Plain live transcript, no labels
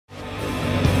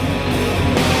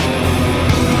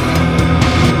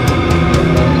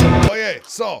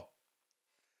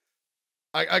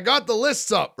I got the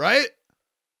lists up, right?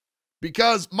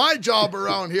 Because my job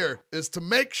around here is to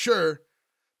make sure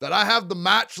that I have the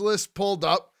match list pulled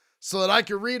up so that I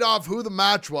can read off who the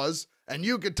match was and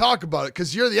you can talk about it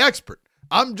because you're the expert.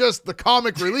 I'm just the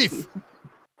comic relief.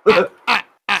 Nah,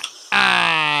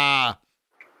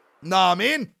 I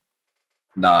mean?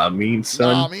 Nah, I mean,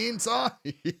 son. Nah, I mean, son.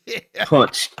 Yeah.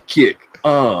 Punch, kick, it's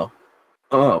a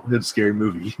scary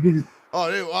movie. Oh,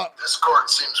 dude, Discord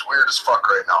seems weird as fuck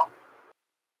right now.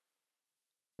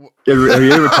 Have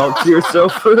you ever talked to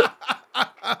yourself? I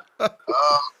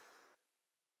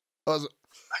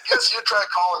guess you try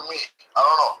calling me. I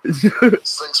don't know.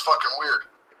 This thing's fucking weird.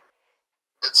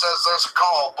 It says there's a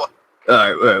call, but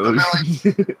all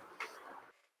right.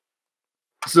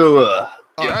 So,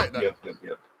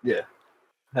 yeah.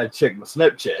 I had to check my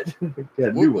Snapchat. Got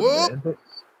a new one, man.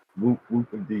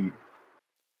 Whoop, indeed.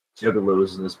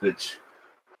 Juggalos in this bitch.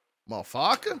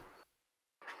 Motherfucker.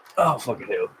 Oh, fucking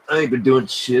hell. I ain't been doing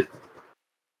shit.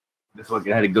 I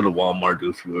fucking had to go to Walmart,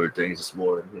 do a few other things this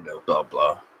morning, blah,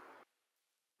 blah.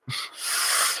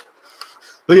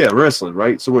 But yeah, wrestling,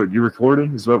 right? So what, you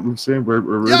recording? Is what we're saying? We're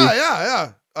ready?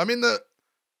 Yeah. I mean,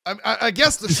 I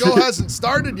guess the show hasn't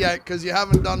started yet because you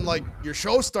haven't done, like, your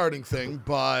show starting thing,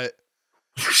 but...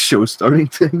 Show starting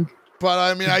thing? But,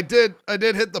 I mean, I did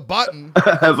hit the button.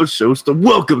 I have a show start.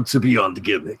 Welcome to Beyond the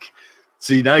Gimmick.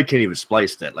 See, now you can't even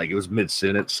splice that. Like, it was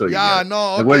mid-sentence, so yeah,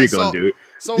 no. Okay, what are you going to do?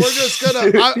 So we're just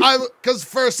going to... Because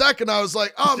for a second, I was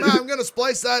like, oh, man, I'm going to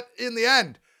splice that in the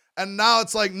end. And now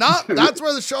it's like, nah, that's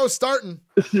where the show's starting.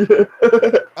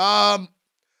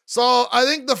 So I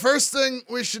think the first thing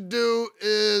we should do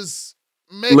is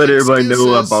let everybody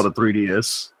know I bought a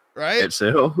 3DS. Right? At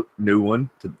sale. New one.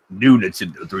 New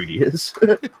Nintendo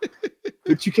 3DS.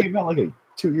 But you came out like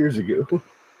 2 years ago.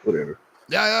 Whatever.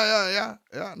 Yeah.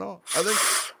 No, I think.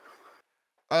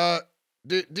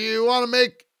 Do you want to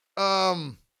make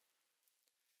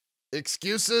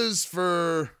excuses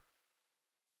for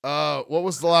what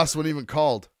was the last one even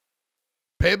called?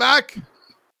 Payback?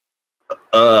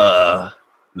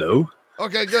 No.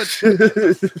 Okay, good.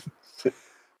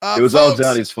 It was folks, all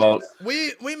Johnny's fault.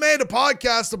 We made a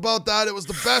podcast about that. It was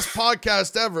the best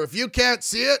podcast ever. If you can't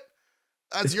see it,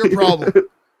 that's your problem.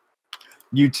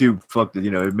 YouTube fucked it,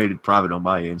 it made it private on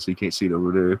my end, so you can't see it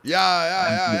over there.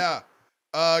 Yeah.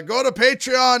 Go to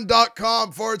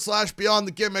patreon.com/Beyond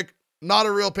the Gimmick. Not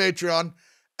a real Patreon.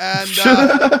 And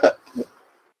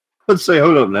let's say,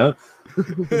 hold up now.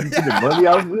 You get the money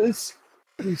out of this?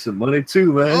 I need some money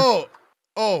too, man.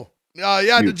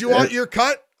 Yeah. Did you want your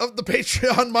cut of the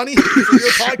Patreon money for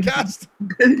your podcast?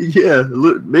 Yeah,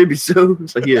 maybe so.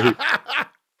 It's like, yeah,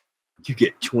 you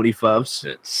get 25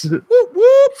 cents. Whoop,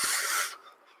 whoop.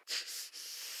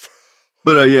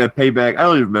 But yeah, Payback. I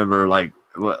don't even remember like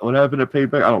what happened to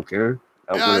Payback. I don't care.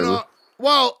 I know.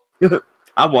 Well,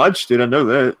 I watched it. I know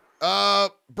that.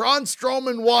 Braun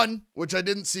Strowman won, which I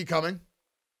didn't see coming.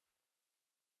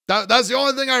 That's the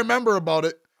only thing I remember about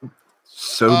it.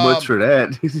 So much for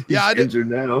that. Yeah, I injured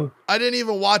now. I didn't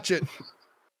even watch it.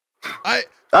 I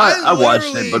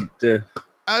watched it, but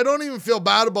I don't even feel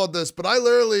bad about this, but I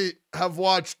literally have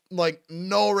watched like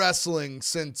no wrestling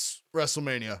since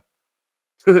WrestleMania.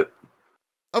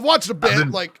 I've watched a bit,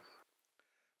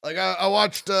 I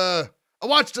watched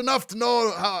enough to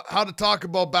know how to talk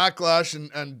about Backlash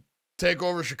and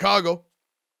TakeOver Chicago.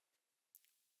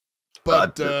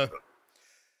 But I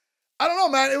don't know,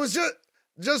 man. It was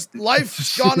just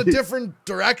life's gone a different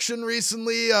direction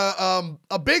recently.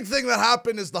 A big thing that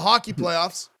happened is the hockey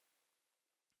playoffs.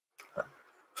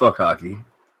 Fuck hockey.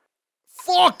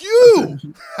 Fuck you.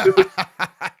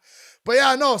 But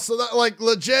yeah, no. So that like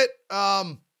legit.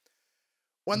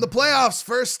 When the playoffs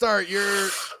first start,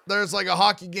 there's like a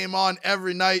hockey game on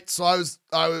every night. So I was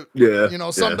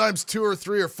sometimes 2 or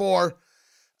 3 or 4,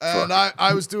 and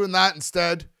I was doing that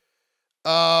instead.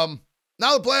 Now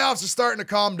the playoffs are starting to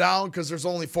calm down because there's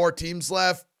only 4 teams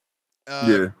left.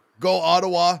 Go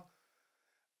Ottawa.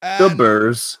 And the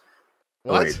Bears.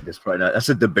 What? Wait, that's probably not. I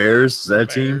said the Bears. Is that a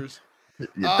team?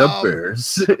 Yeah, the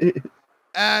Bears.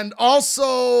 And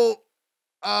also,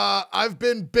 I've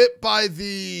been bit by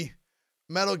the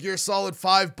Metal Gear Solid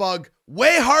 5 bug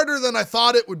way harder than I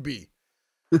thought it would be.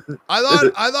 I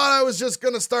thought I was just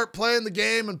gonna start playing the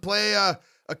game and play a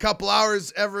couple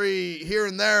hours every here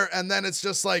and there, and then it's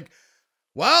just like,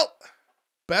 well,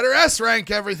 better S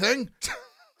rank everything.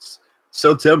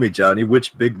 So tell me, Johnny,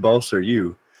 which big boss are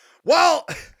you? Well,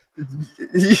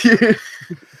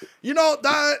 you know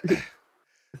that.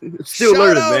 Still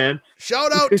learning, man.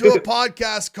 Shout out to a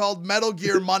podcast called Metal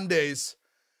Gear Mondays,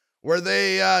 where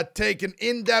they take an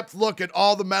in-depth look at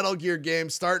all the Metal Gear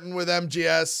games, starting with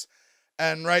MGS,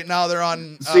 and right now they're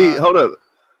on. See, hold up.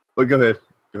 But go ahead.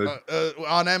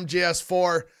 On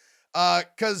MGS4,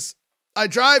 because I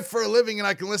drive for a living and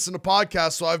I can listen to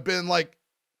podcasts, so I've been like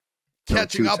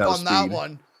catching up on that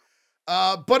one.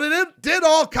 But it did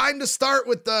all kind of start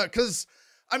with because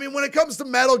I mean, when it comes to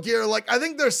Metal Gear, like I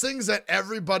think there's things that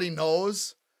everybody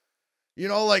knows, you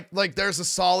know, like there's a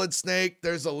solid snake,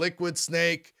 there's a liquid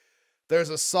snake, there's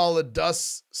a solid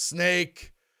dust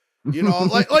snake, you know,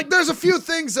 like there's a few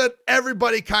things that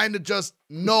everybody kind of just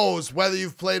knows whether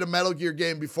you've played a Metal Gear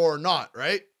game before or not,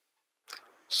 right?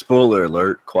 Spoiler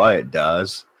alert, Quiet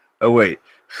dies. Oh, wait.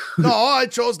 No, I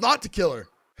chose not to kill her.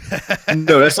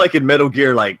 No, that's like in Metal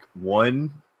Gear like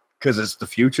 1, because it's the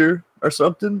future or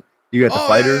something. You have to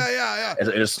fight her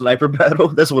in a sniper battle.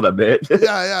 That's what I meant.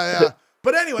 Yeah.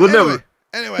 But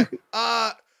anyway.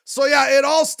 So yeah, it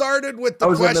all started with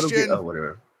the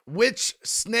question, which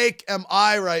snake am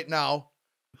I right now?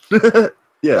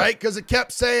 Yeah. Right? Because it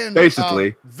kept saying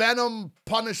basically Venom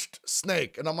punished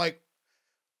snake. And I'm like,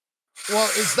 well,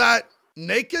 is that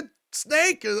naked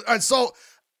snake? And so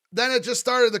then it just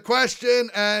started the question,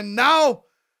 and now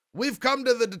we've come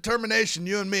to the determination,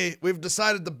 you and me, we've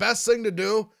decided the best thing to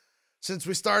do since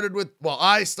I started with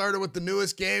the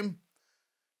newest game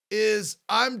is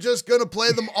I'm just going to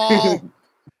play them all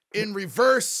in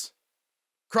reverse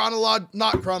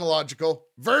not chronological,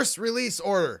 verse release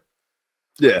order.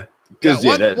 Yeah. Because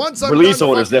once I'm release done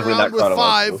order is definitely not with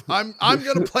chronological. 5, I'm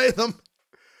going to play them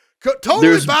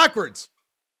totally backwards.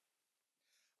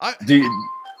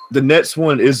 The next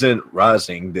one isn't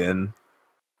Rising, then.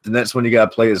 The next one you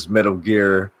gotta play is Metal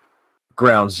Gear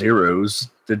Ground Zeroes,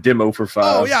 the demo for 5.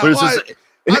 Oh, yeah. But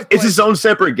it's its own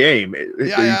separate game.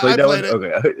 Yeah, you played I that played one?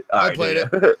 it. Okay. I played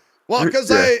it. Well,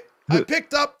 because I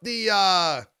picked up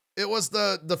the it was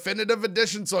the definitive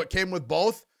edition, so it came with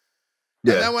both.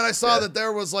 Yeah. And then when I saw that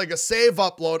there was like a save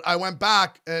upload, I went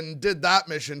back and did that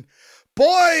mission.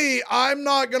 Boy, I'm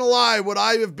not gonna lie, would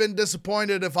I have been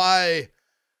disappointed if I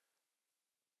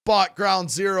bought Ground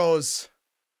Zeroes?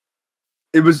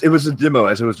 It was a demo,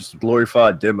 as it was just a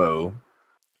glorified demo.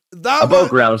 I bought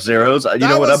Ground Zeroes. You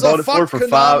know what I bought it for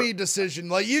Konami 5? Decision.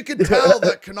 Like you could tell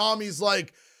that Konami's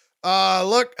like,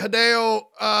 look,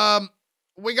 Hideo,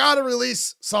 we gotta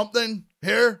release something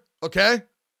here, okay?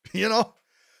 You know?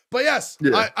 But yes,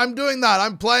 I'm doing that.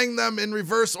 I'm playing them in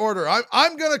reverse order.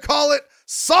 I'm gonna call it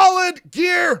Solid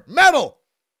Gear Metal.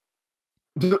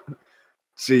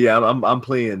 See, I'm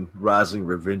playing Rising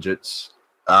Revengeance.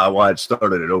 I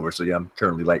started it over, so yeah, I'm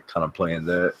currently like kind of playing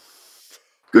that.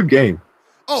 Good game.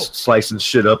 Oh, slicing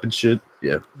shit up and shit.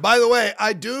 Yeah. By the way,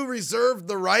 I do reserve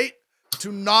the right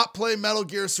to not play Metal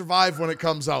Gear Survive when it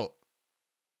comes out.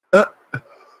 You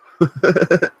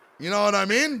know what I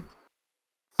mean?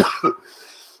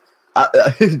 I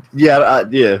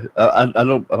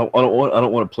don't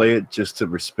want to play it just to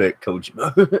respect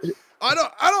Kojima. I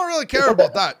don't really care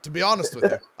about that, to be honest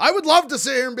with you. I would love to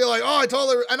sit here and be like, oh, I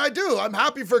totally, and I do. I'm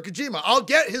happy for Kojima. I'll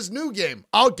get his new game.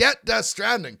 I'll get Death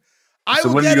Stranding. I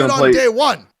will get it on day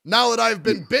one. Now that I've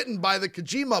been bitten by the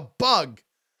Kojima bug.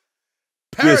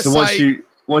 Parasite. Yeah, so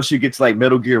once you get to like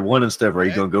Metal Gear 1 and stuff, are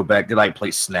you gonna go back to like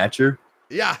play Snatcher?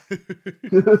 Yeah.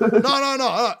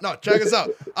 No. Check us out.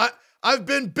 I've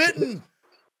been bitten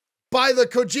by the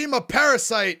Kojima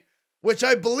parasite, which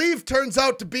I believe turns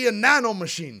out to be a nano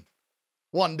machine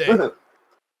one day.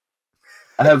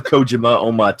 I have Kojima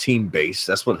on my team base.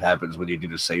 That's what happens when you do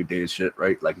the save data shit,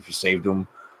 right? Like if you saved them,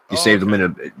 you save them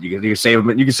in you can save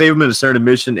them in a certain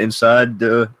mission inside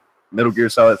Metal Gear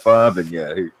Solid 5,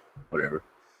 and whatever.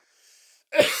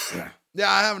 Yeah,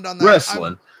 I haven't done that.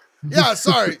 Wrestling.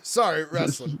 Sorry,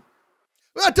 wrestling.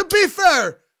 But to be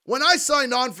fair, when I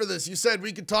signed on for this, you said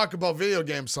we could talk about video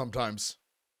games sometimes.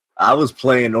 I was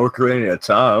playing Ocarina of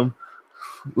Time.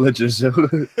 Legend of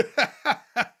Zelda.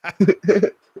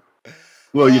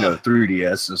 Well,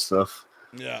 3DS and stuff.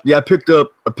 Yeah. I picked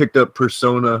up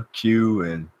Persona Q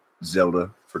and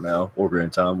Zelda for now. Ocarina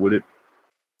of Time with it.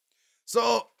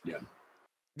 So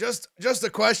just a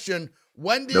question.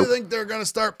 When do you think they're going to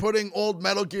start putting old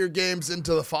Metal Gear games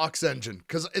into the Fox engine?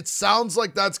 Because it sounds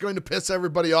like that's going to piss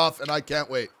everybody off, and I can't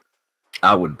wait.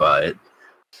 I would buy it.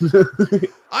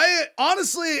 I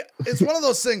honestly, it's one of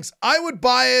those things. I would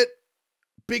buy it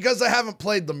because I haven't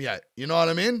played them yet. You know what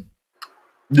I mean?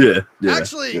 Yeah.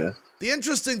 Actually, the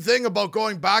interesting thing about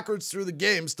going backwards through the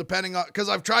games, depending on, because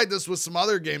I've tried this with some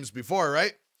other games before,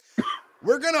 right?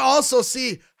 We're going to also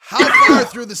see how far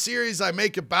through the series I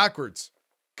make it backwards.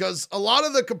 Because a lot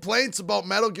of the complaints about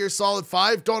Metal Gear Solid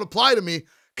 5 don't apply to me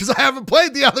because I haven't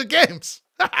played the other games.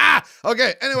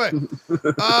 Okay, anyway.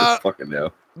 Fucking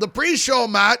no. The pre-show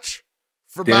match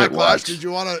for Backlash, did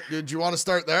you want to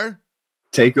start there?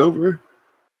 TakeOver.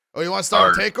 Oh, you want to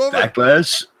start with TakeOver?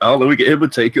 Backlash. I don't know. We can hit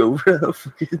with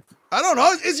TakeOver. I don't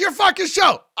know. It's your fucking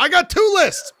show. I got 2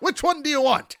 lists. Which one do you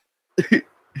want?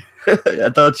 I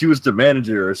thought you was the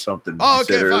manager or something. Oh,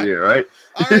 okay, fine. Earlier, right?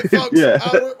 All right, folks. Yeah.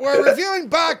 We're reviewing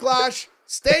Backlash.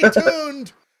 Stay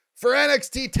tuned for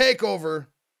NXT TakeOver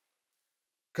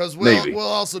because we'll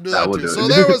also do that too. So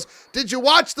there was. Did you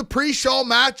watch the pre-show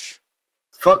match?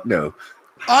 Fuck no.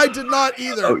 I did not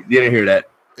either. Oh, you didn't hear that?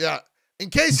 Yeah. In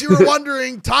case you were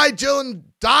wondering, Ty Dillinger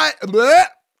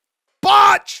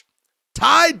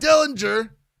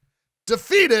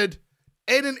defeated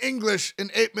Aiden English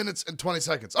in 8 minutes and 20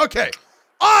 seconds. Okay,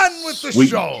 on with the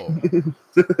show.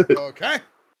 Okay.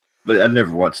 But I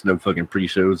never watched no fucking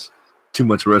pre-shows. Too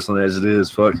much wrestling as it is.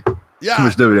 Fuck. Yeah. Too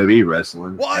much WWE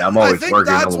wrestling. Well, I'm always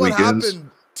working that's on the what weekends. happened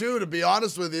too, to be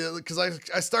honest with you, because I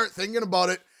start thinking about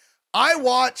it. I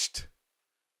watched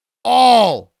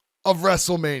all of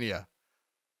WrestleMania.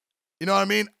 You know what I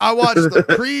mean? I watched the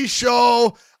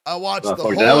pre-show. I watched the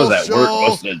whole that was at show. Work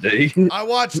most of the day. I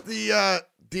watched the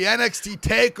NXT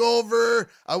TakeOver.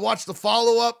 I watched the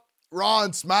follow-up Raw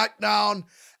and SmackDown.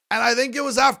 And I think it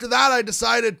was after that I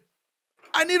decided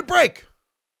I need a break.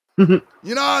 You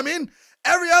know what I mean?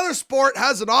 Every other sport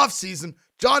has an off season.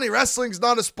 Johnny Wrestling's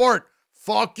not a sport.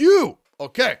 Fuck you.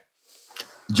 Okay.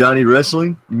 Johnny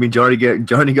Wrestling? You mean Johnny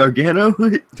Gargano?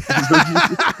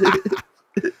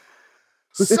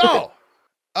 So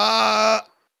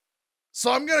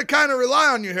I'm going to kind of rely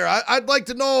on you here. I'd like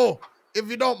to know,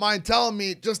 if you don't mind telling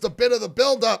me, just a bit of the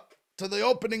build-up to the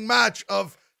opening match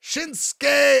of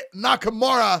Shinsuke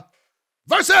Nakamura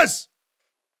versus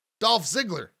Dolph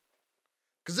Ziggler.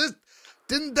 Because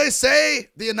didn't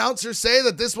the announcers say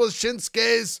that this was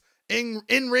Shinsuke's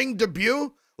in-ring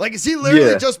debut? Like, has he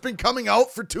literally just been coming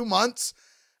out for 2 months?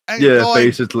 And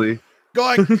basically.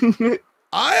 Going,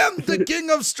 I am the king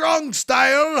of strong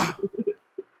style,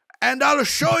 and I'll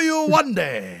show you one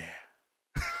day.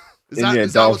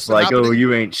 Dolph's like, happening? Oh,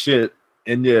 you ain't shit.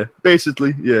 And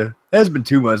basically, It has been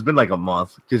 2 months. It's been like a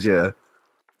month. Because, I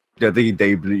think he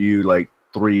debuted like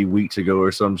 3 weeks ago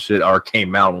or some shit, or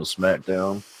came out on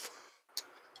SmackDown.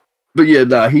 But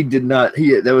he did not.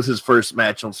 That was his first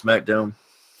match on SmackDown.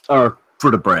 Or for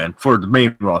the brand, for the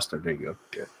main roster. There you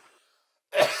go. Yeah.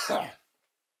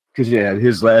 Because,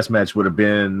 his last match would have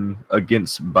been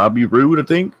against Bobby Roode, I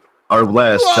think. Our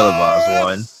last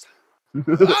televised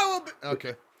one.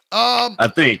 Okay. I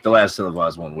think the last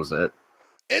televised one was that.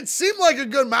 It seemed like a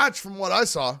good match from what I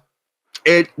saw.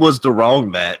 It was the wrong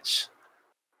match.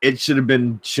 It should have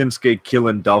been Shinsuke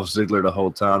killing Dolph Ziggler the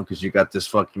whole time because you got this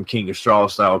fucking King of Straw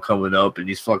style coming up and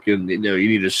he's fucking, you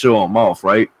need to show him off,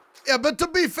 right? Yeah, but to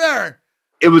be fair,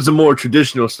 it was a more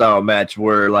traditional style match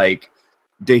where, like,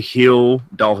 the heel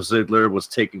Dolph Ziggler was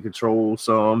taking control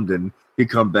some, then he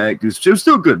come back. It was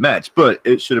still a good match, but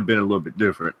it should have been a little bit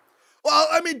different. Well,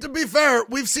 I mean, to be fair,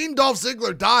 we've seen Dolph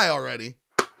Ziggler die already.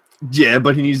 Yeah,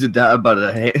 but he needs to die by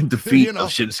the feet of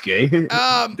Shinsuke.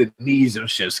 The knees of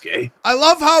Shinsuke. I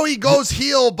love how he goes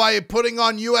heel by putting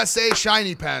on USA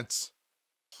shiny pants.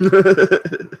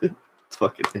 Fucking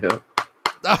hell.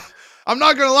 I'm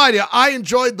not going to lie to you. I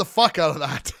enjoyed the fuck out of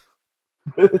that.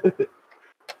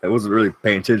 I wasn't really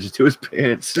paying attention to his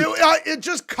pants. It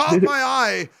just caught my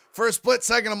eye for a split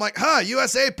second. I'm like,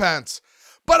 USA pants.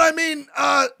 But I mean,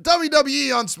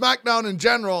 WWE on SmackDown in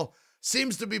general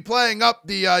seems to be playing up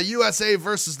the USA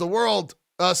versus the world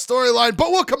storyline.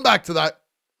 But we'll come back to that.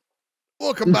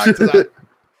 We'll come back to that.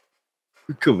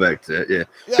 Come back to that, yeah.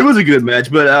 It was a good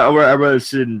match, but I'd rather have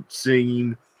seen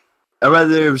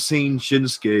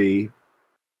Shinsuke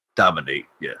dominate.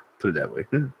 Yeah, put it that way.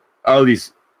 Or at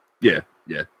least, yeah.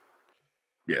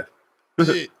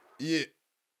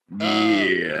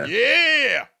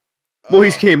 Well,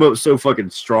 he's came up so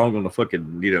fucking strong on the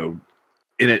fucking,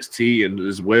 NXT and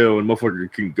as well, and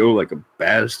motherfucker can go like a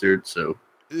bastard, so.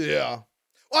 Yeah.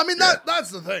 Well, I mean,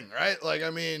 that's the thing, right? Like, I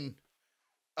mean,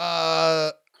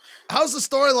 how's the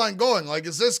storyline going? Like,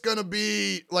 is this going to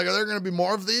be, like, are there going to be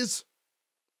more of these?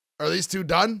 Are these two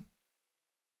done?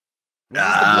 Was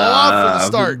this the blow off or the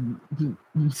start?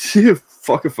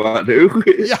 Fuck if I do.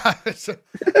 Yeah.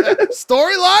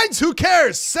 Storylines? Who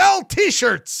cares? Sell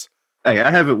t-shirts. Hey,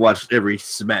 I haven't watched every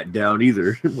SmackDown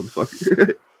either,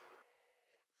 motherfucker.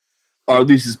 Or at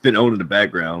least it's been on in the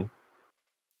background.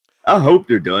 I hope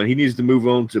they're done. He needs to move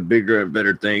on to bigger and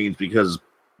better things because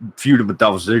feuding with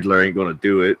Dolph Ziggler ain't going to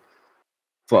do it.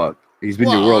 Fuck. He's been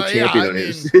your world champion on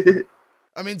his.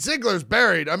 I mean, Ziggler's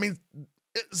buried. I mean,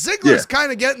 Ziggler's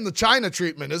kind of getting the China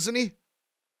treatment, isn't he?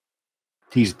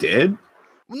 He's dead?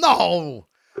 No,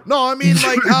 I mean,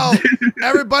 like how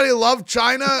everybody loved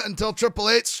China until Triple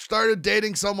H started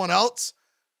dating someone else.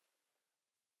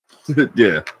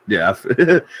 Yeah.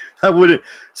 I wouldn't.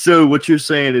 So what you're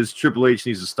saying is Triple H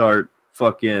needs to start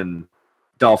fucking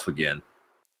Dolph again.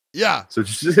 Yeah. So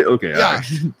just okay. Yeah.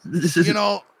 Right. You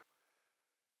know,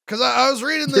 because I was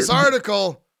reading this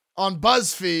article on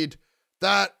BuzzFeed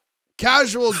that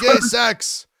casual gay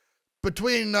sex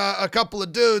between a couple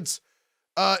of dudes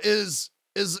is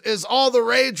all the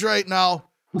rage right now.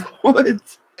 What?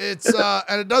 It's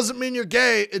and it doesn't mean you're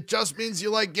gay. It just means you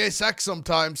like gay sex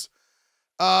sometimes.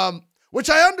 Which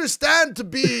I understand to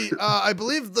be, I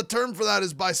believe the term for that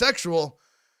is bisexual.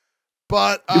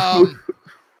 But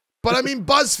I mean,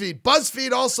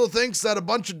 BuzzFeed also thinks that a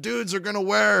bunch of dudes are going to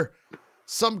wear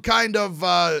some kind of,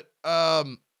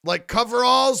 like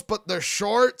coveralls, but they're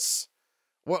shorts.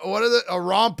 What is it? A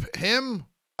romp him?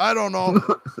 I don't know.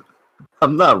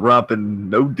 I'm not romping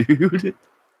no dude.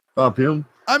 Romp him.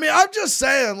 I mean, I'm just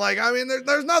saying, like, I mean,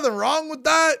 there's nothing wrong with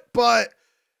that, but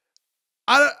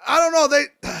I don't know.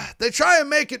 They try and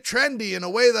make it trendy in a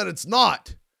way that it's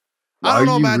not. Why I don't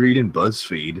know, are you man. reading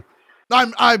BuzzFeed?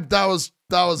 That was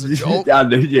a joke. I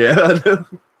know.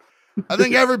 I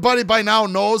think everybody by now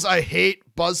knows I hate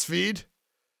BuzzFeed.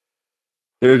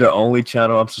 They're the only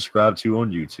channel I'm subscribed to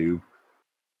on YouTube.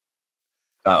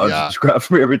 I unsubscribe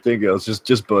from everything else. Just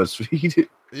BuzzFeed.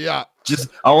 Yeah.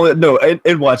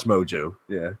 And Watch Mojo.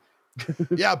 Yeah.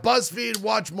 Yeah, BuzzFeed,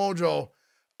 Watch Mojo,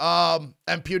 and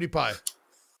PewDiePie.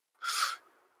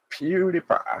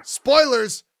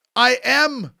 Spoilers, I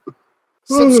am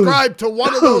subscribed to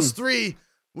one of those three.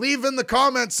 Leave in the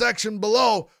comment section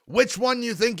below which one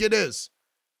you think it is.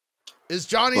 Is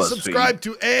Johnny BuzzFeed. Subscribed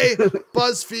to A,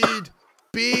 BuzzFeed,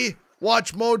 B,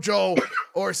 Watch Mojo,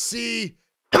 or C,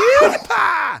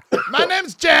 PewDiePie? My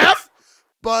name's Jeff,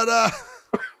 but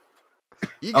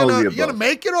you gonna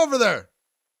make it over there?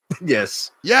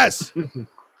 Yes. Yes. Did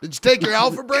you take your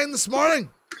Alpha Brain this morning?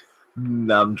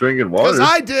 No, I'm drinking water. Because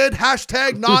I did.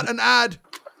 # not an ad.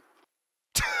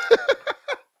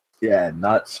 Yeah,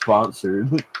 not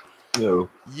sponsored. No.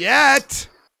 Yet.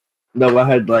 No, I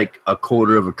had like a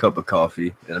quarter of a cup of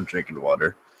coffee and I'm drinking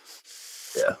water.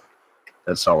 Yeah.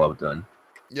 That's all I've done.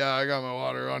 Yeah, I got my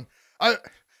water on.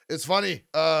 It's funny.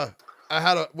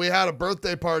 We had a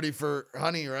birthday party for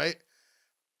Honey, right?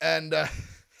 And I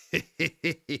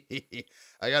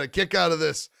got a kick out of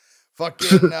this.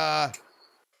 Fucking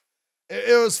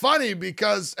it was funny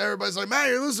because everybody's like, "Man,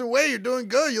 you're losing weight. You're doing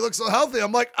good. You look so healthy."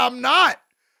 I'm like, "I'm not."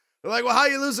 They're like, "Well, how are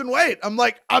you losing weight?" I'm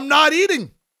like, "I'm not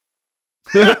eating."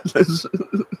 I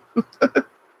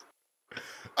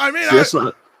mean, that's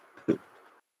what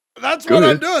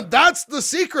I'm doing. That's the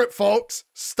secret, folks.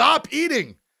 Stop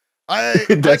eating. I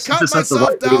cut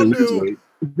myself down to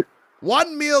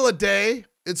one meal a day.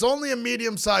 It's only a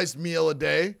medium-sized meal a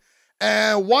day.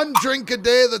 And one drink a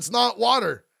day that's not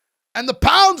water. And the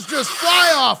pounds just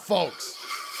fly off, folks.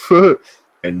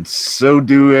 And so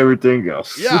do everything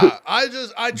else. Yeah,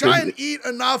 I try and eat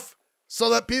enough so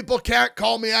that people can't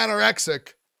call me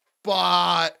anorexic.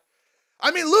 But,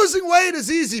 I mean, losing weight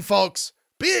is easy, folks.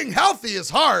 Being healthy is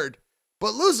hard,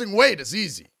 but losing weight is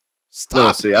easy.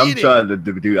 Stop eating. I'm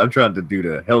trying to do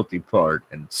the healthy part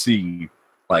and see,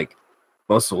 like,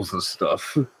 muscles and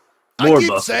stuff. I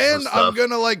keep saying I'm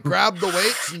gonna like grab the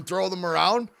weights and throw them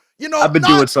around. You know, I've been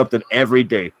doing something every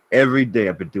day. Every day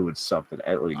I've been doing something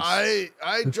at least. I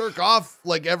jerk off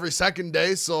like every second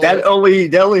day, so that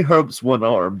only helps one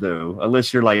arm though,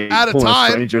 unless you're like at a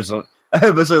time. Strangers on.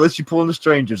 Unless you're pulling the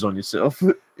strangers on yourself.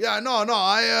 Yeah, no,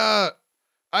 I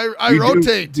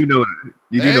rotate. You know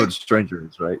the stranger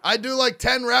is, right? I do like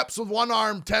 10 reps with one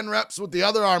arm, 10 reps with the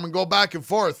other arm, and go back and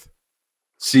forth.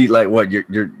 See, like what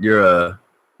you're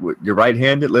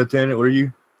right-handed, left-handed? What are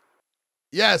you?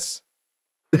 Yes.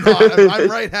 No, I'm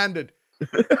right-handed.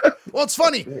 Well, it's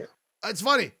funny. It's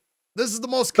funny. This is the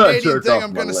most Canadian thing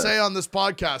I'm going to say on this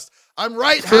podcast. I'm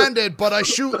right-handed, but I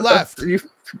shoot left. You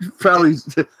probably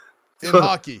in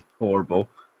hockey. Horrible.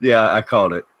 Yeah, I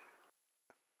called it.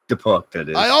 The puck, that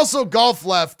is. I also golf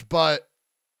left, but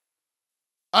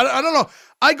I don't know.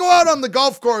 I go out on the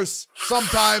golf course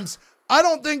sometimes. I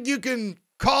don't think you can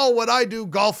call what I do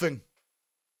golfing.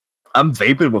 I'm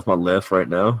vaping with my left right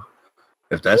now.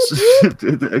 If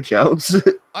that counts.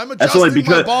 I'm adjusting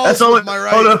my balls with my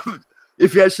right. Hold up.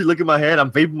 If you actually look at my hand,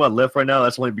 I'm vaping my left right now.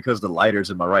 That's only because the lighter's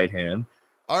in my right hand.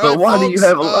 All right, but why do you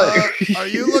have a lighter? Are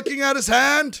you looking at his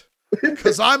hand?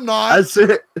 Because I'm not. I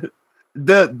said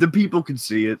the people can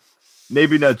see it.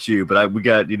 Maybe not you, but we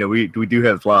do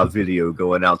have live video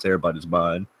going out to everybody's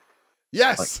mind.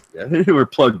 Yes. Like, we're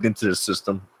plugged into the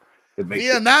system.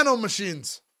 Via nano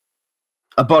machines.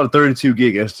 I bought a 32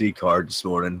 gig SD card this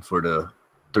morning for the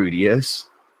 3DS.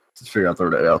 Just figure I'll throw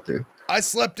that out there. I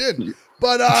slept in.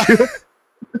 But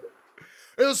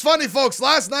It was funny, folks.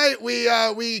 Last night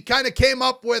we kind of came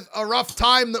up with a rough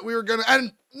time that we were gonna.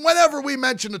 And whenever we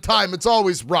mention a time, it's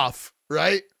always rough,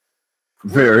 right?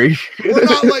 Very. We're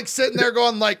not like sitting there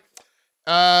going like,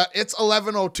 it's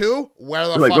 11:02. Where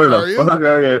the fuck where are the you? fuck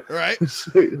are you? Right?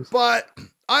 But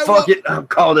fuck it, I'm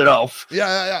calling it off.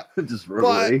 Yeah. Just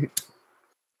really.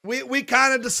 We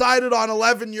kind of decided on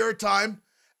 11 your time,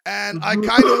 and I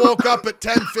kind of woke up at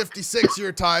 10:56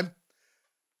 your time.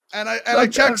 And I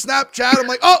checked Snapchat. I'm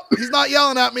like, oh, he's not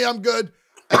yelling at me. I'm good.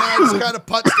 And I just kind of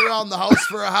putzed around the house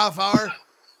for a half hour.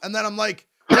 And then I'm like,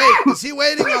 hey, is he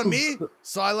waiting on me?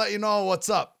 So I let you know what's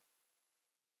up.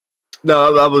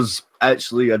 No, I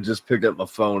just picked up my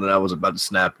phone and I was about to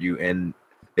snap you. And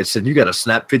it said, you got a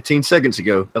snap 15 seconds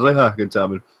ago. I was like, good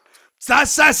timing.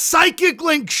 That's that psychic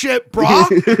link shit, bro.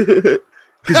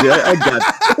 Yeah, I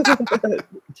got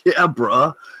yeah,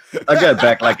 bro. I got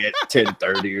back like at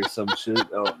 10:30 or some shit. I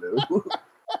don't know.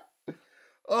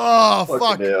 Oh,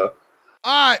 fuck. Yeah.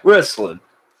 All right. Wrestling.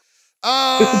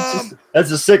 That's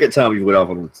the second time we went off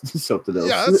on something else.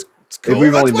 Yeah, that's cool. And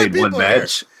we've That's only why made one people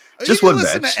match. are Just you can one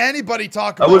listen match. to anybody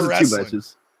talk I about wasn't wrestling. 2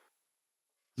 matches.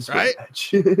 Just Right? one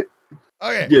match.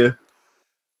 Okay. Yeah.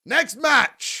 Next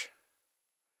match.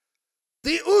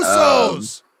 The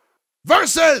Usos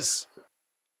versus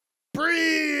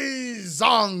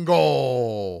Breezango.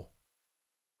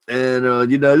 And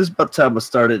this is about the time I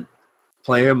started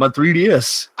playing my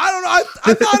 3DS. I don't know.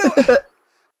 I thought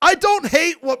I don't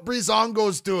hate what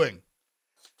Breezango's doing.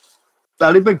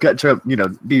 They've been trying to,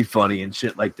 be funny and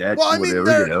shit like that. Well, I mean,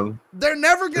 whatever, they're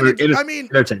never gonna. I mean,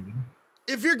 entertaining.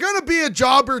 If you're gonna be a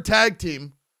jobber tag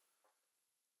team,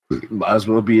 Might as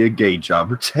well be a gay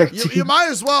jobber tag team. you might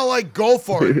as well like go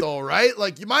for it though, right?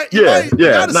 Like you gotta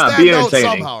nah, stand be out entertaining.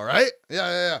 somehow, right?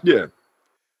 Yeah. Yeah.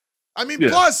 I mean,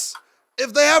 plus,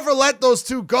 if they ever let those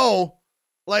two go,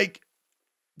 like,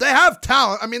 they have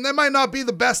talent. I mean, they might not be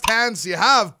the best hands you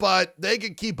have, but they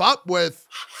can keep up with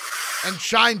and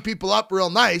shine people up real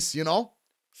nice, No,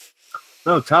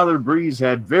 Tyler Breeze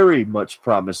had very much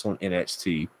promise on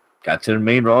NXT. Got to the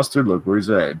main roster, look where he's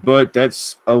at. But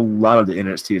that's a lot of the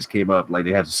NXT that came up. Like,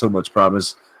 they had so much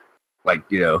promise. Like,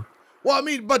 Well, I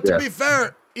mean, but to be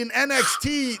fair, in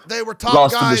NXT, they were top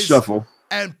lost guys in the shuffle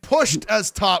and pushed as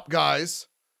top guys.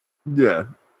 Yeah.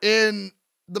 In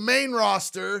the main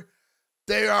roster,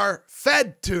 they are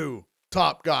fed to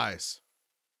top guys.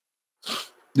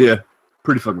 Yeah.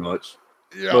 Pretty fucking much.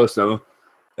 Yeah. Most of them.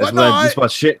 But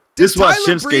This is why Tyler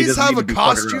Shinsuke Breeze doesn't have need a to be fucking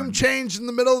costume around. change in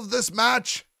the middle of this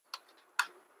match?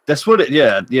 That's what it.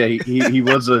 Yeah. He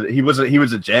was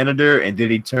a janitor, and then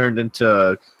he turned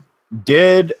into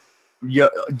dead. Yeah,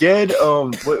 dead.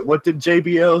 What did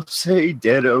JBL say?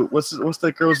 Dead. What's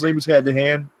that girl's name who's had the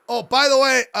hand? Oh, by the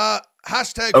way,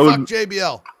 hashtag fuck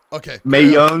JBL. Okay. Mae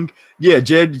Young. Yeah,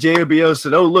 JBL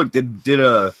said, "Oh look, did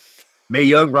Mae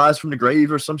Young rise from the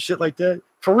grave or some shit like that?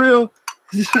 For real?"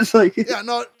 It's like, yeah,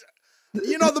 no.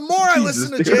 The more I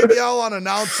listen to JBL on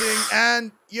announcing,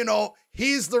 and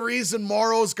he's the reason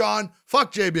Morrow's gone.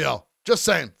 Fuck JBL. Just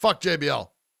saying. Fuck JBL.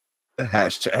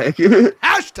 Hashtag.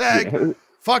 Hashtag.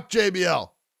 Fuck JBL.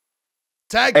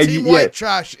 Tag team white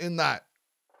trash in that.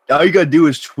 All you gotta do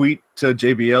is tweet to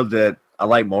JBL that I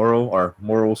like Morrow or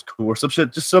Morrow's cool or some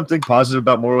shit. Just something positive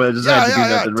about Morrow. It doesn't have to do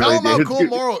nothing Tell really. him how cool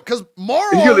Morrow, because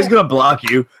Morrow he's gonna block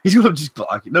you. He's gonna just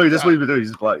block you. No, that's what he's been doing. He's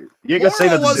just block you. You ain't gonna say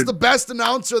nothing. Morrow was the best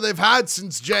announcer they've had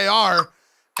since JR,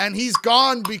 and he's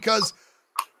gone because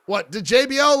what? Did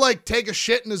JBL like take a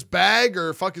shit in his bag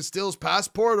or fucking steal his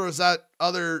passport, or is that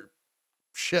other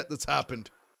shit that's happened?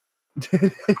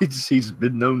 He's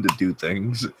been known to do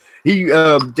things.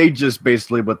 They just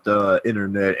basically with the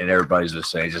internet and everybody's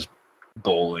just saying just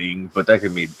bullying, but that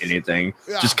could mean anything.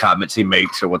 Yeah. Just comments he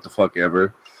makes or what the fuck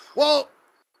ever. Well,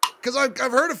 because I've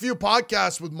heard a few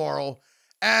podcasts with Morrow,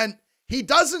 and he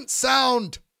doesn't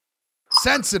sound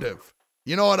sensitive.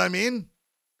 You know what I mean?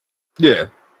 Yeah.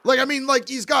 Like, I mean, like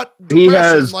he's got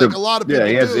depression, a lot of people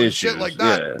he has do, and issues, shit like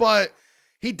that. yeah. But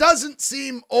he doesn't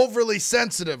seem overly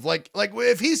sensitive. Like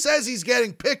if he says he's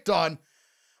getting picked on,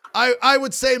 I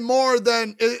would say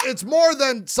it's more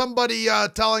than somebody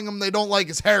telling him they don't like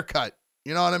his haircut.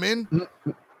 You know what I mean?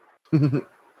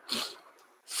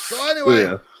 So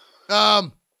anyway,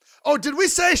 did we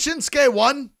say Shinsuke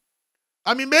won?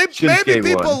 I mean, maybe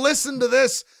people won. listen to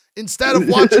this instead of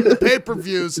watching the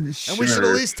pay-per-views, and we should at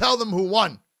Sure. least tell them who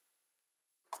won.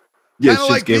 Yeah, Kind of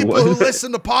like Shinsuke people won. who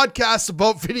listen to podcasts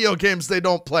about video games they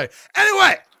don't play.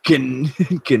 Anyway. Can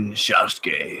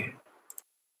Sasuke.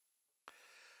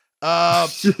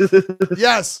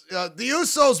 Yes, the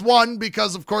Usos won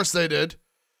because, of course, they did.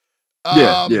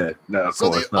 No, of so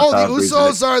course. the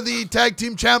Usos are the tag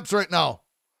team champs right now.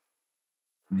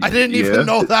 I didn't even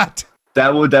know that.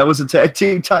 That was a tag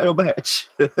team title match.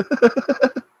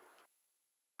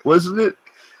 Wasn't it?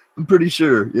 I'm pretty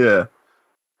sure, yeah.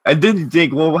 And then you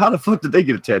think, well, how the fuck did they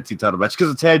get a tag team title match?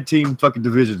 Because the tag team fucking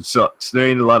division sucks. There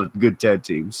ain't a lot of good tag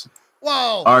teams.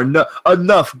 Well, Or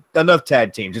enough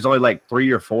tag teams. There's only like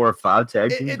 3 or 4 or 5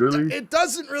 tag teams, really. It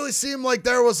doesn't really seem like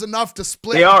there was enough to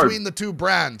split between the two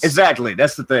brands. Exactly,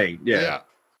 that's the thing. Yeah.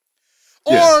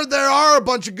 Or there are a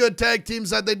bunch of good tag teams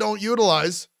that they don't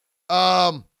utilize.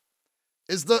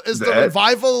 Is the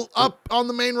Revival up on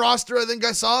the main roster? I think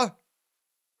I saw.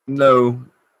 No,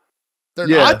 they're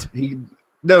not.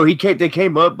 They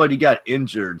came up, but he got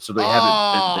injured, so they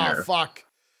haven't been there. Fuck.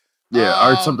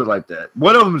 Yeah, or something like that.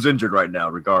 One of them is injured right now,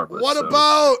 regardless. What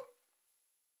about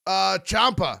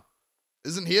Ciampa?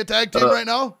 Isn't he a tag team right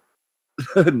now?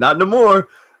 Not no more.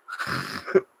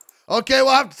 Okay,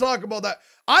 we'll have to talk about that.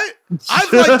 I've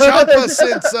liked Ciampa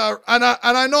since, and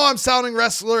I know I'm sounding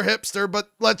wrestler hipster, but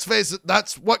let's face it,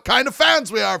 that's what kind of fans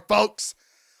we are, folks.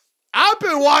 I've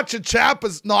been watching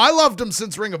Ciampa's. No, I loved him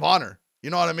since Ring of Honor. You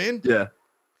know what I mean? Yeah.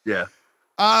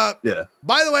 By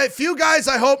the way, few guys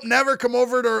I hope never come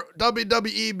over to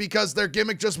WWE because their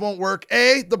gimmick just won't work.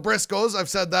 A, the Briscoes, I've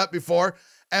said that before,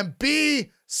 and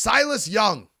B, Silas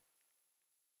Young.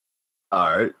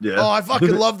 All right, yeah. Oh, I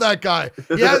fucking love that guy.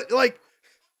 Yeah, like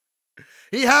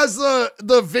he has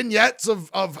the vignettes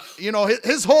of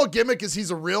his whole gimmick is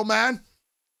he's a real man.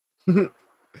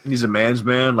 He's a man's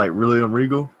man, like William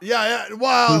Regal. Yeah.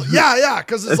 Well, yeah,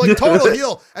 because it's like total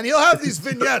heel, and he'll have these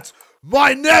vignettes.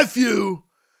 My nephew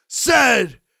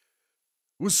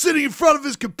was sitting in front of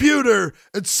his computer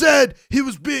and said he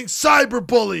was being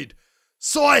cyberbullied.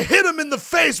 So I hit him in the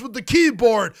face with the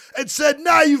keyboard and said,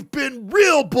 now you've been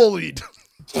real bullied.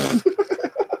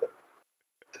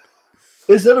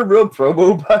 Is that a real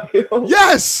promo by him?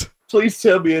 Yes. Please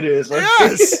tell me it is.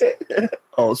 Yes.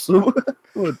 Awesome.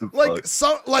 What the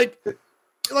fuck? Like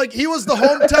he was the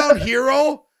hometown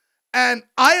hero. And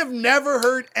I have never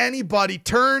heard anybody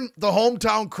turn the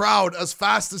hometown crowd as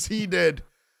fast as he did.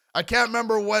 I can't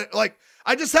remember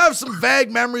I just have some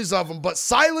vague memories of him. But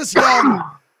Silas Young,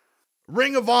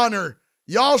 Ring of Honor,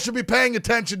 y'all should be paying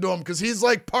attention to him because he's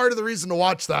like part of the reason to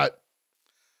watch that.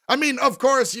 I mean, of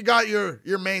course, you got your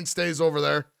mainstays over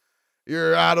there.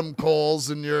 Your Adam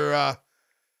Coles and your...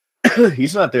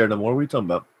 He's not there no more. What are you talking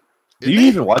about? Do you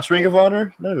even watch Ring of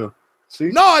Honor? No. See?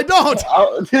 No, I don't.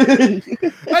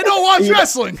 I don't watch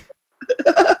wrestling.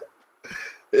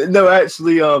 No,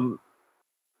 actually,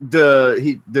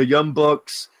 the Young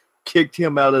Bucks kicked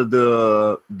him out of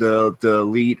the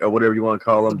elite or whatever you want to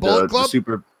call them.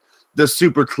 The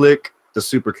super clique. The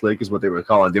super clique is what they were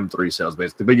calling them 3 cells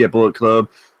basically. But yeah, Bullet Club.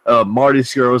 Marty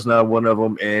Scurll is now one of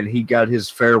them, and he got his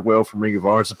farewell from Ring of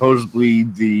Honor. Supposedly,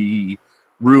 the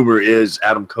rumor is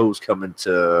Adam Cole's coming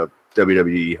to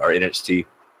WWE or NXT.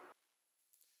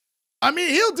 I mean,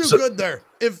 he'll do good there.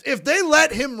 If they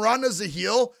let him run as a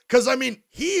heel, because, I mean,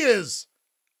 he is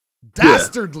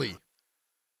dastardly.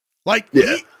 Like,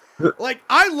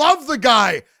 I love the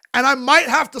guy, and I might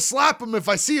have to slap him if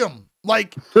I see him.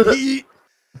 Like,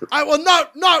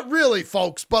 not really,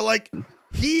 folks, but, like,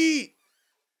 he's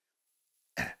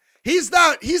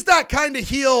that kind of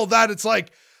heel that it's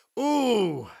like,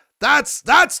 ooh,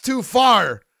 that's too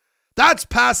far. That's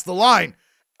past the line.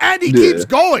 And he keeps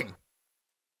going.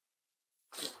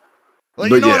 Like,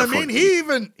 you know what I mean? He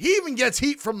even gets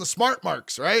heat from the smart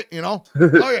marks, right? You know?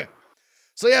 Okay.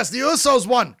 So, yes, the Usos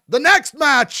won. The next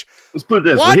match. Let's put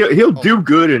it this way. He'll do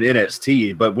good in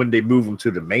NXT, but when they move him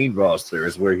to the main roster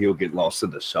is where he'll get lost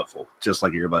in the shuffle, just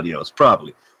like everybody else,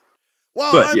 probably.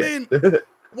 Well, I mean,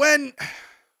 when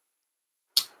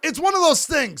it's one of those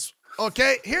things,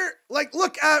 okay? Here, like,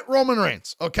 look at Roman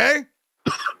Reigns, okay?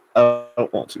 I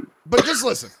don't want to. But just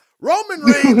listen. Roman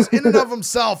Reigns, in and of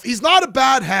himself, he's not a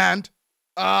bad hand.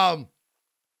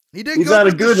 He's not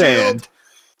a good hand.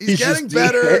 He's getting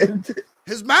better.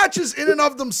 His matches in and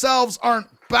of themselves aren't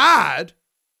bad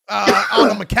on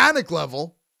a mechanic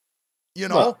level. You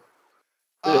know,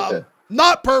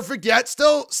 not perfect yet.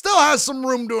 Still has some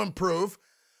room to improve.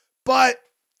 But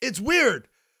it's weird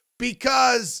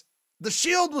because the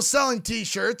Shield was selling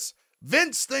T-shirts.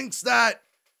 Vince thinks that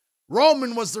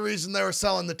Roman was the reason they were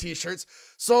selling the T-shirts.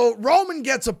 So Roman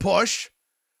gets a push,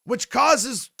 which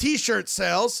causes T-shirt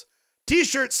sales.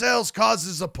 T-shirt sales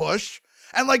causes a push.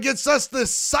 And, like, it's just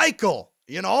this cycle,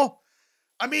 you know?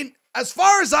 I mean, as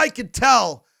far as I could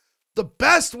tell, the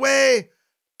best way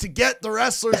to get the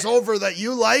wrestlers over that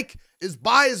you like is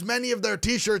buy as many of their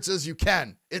T-shirts as you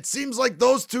can. It seems like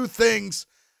those two things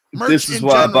merch This is in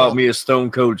why I general. bought me a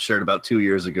Stone Cold shirt about 2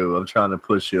 years ago. I'm trying to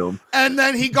push him. And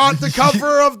then he got the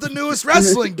cover of the newest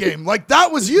wrestling game. Like,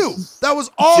 that was you. That was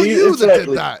all See, you that exactly,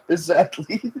 did that.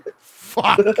 Exactly.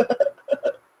 Fuck.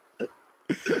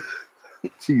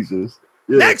 Jesus.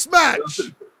 Yeah. Next match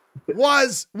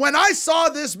was when I saw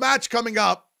this match coming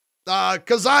up,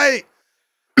 because I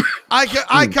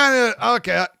kind of,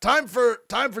 okay, time for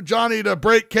Johnny to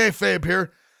break kayfabe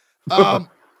here.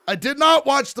 I did not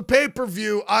watch the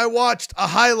pay-per-view. I watched a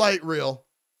highlight reel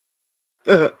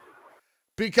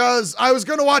because I was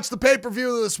going to watch the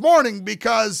pay-per-view this morning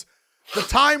because the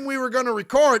time we were going to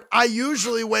record, I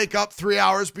usually wake up 3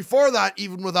 hours before that,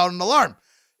 even without an alarm,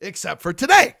 except for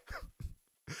today.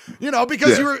 You know,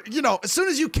 because you were, you know, as soon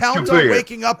as you count on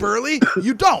waking up early,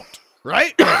 you don't,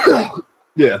 right?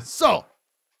 Yeah. So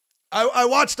I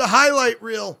watched a highlight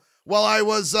reel while I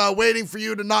was waiting for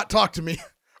you to not talk to me.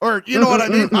 Or, you know what I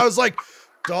mean? I was like,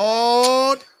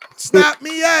 don't snap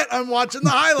me yet. I'm watching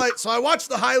the highlights. So I watched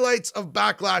the highlights of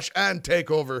Backlash and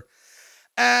TakeOver.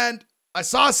 And I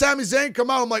saw Sami Zayn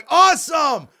come out. I'm like,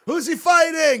 awesome. Who's he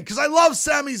fighting? Because I love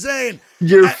Sami Zayn.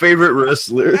 Your favorite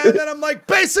wrestler. And then I'm like,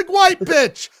 basic white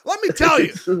bitch. Let me tell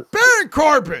you, Baron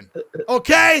Corbin,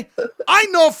 okay? I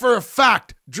know for a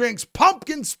fact drinks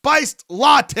pumpkin spiced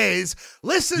lattes,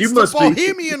 listens to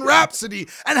Bohemian Rhapsody,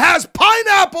 and has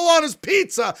pineapple on his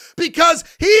pizza because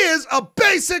he is a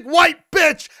basic white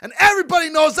bitch. And everybody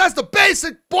knows that's the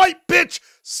basic white bitch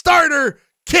starter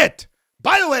kit.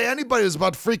 By the way, anybody who's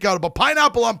about to freak out about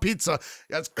pineapple on pizza,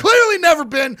 that's clearly never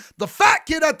been the fat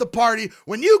kid at the party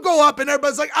when you go up and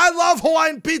everybody's like, I love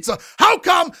Hawaiian pizza. How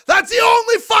come that's the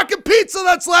only fucking pizza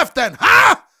that's left then?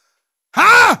 Huh?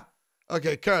 Huh?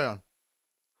 Okay, carry on.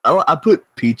 I put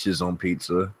peaches on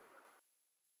pizza.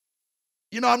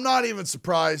 You know, I'm not even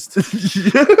surprised.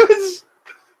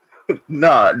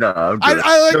 No.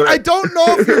 I don't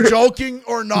know if you're joking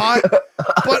or not,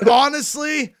 but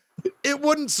honestly, it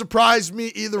wouldn't surprise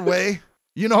me either way.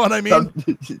 You know what I mean?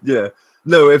 Yeah.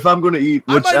 No, if I'm going to eat,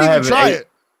 which I might even try it.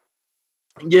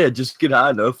 Yeah, just get high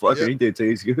enough. Fuck anything that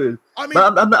tastes good. I mean,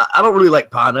 but I don't really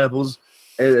like pineapples.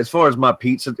 As far as my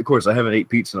pizza, of course, I haven't ate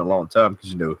pizza in a long time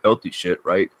because, you know, healthy shit,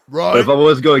 right? Right. But if I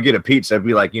was going to get a pizza, I'd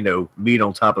be like, you know, meat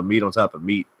on top of meat on top of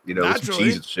meat, you know, with some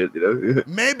cheese and shit, you know?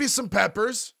 Maybe some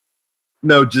peppers.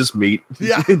 No, just meat.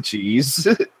 Yeah. And cheese.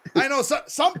 I know.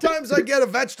 Sometimes I get a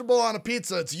vegetable on a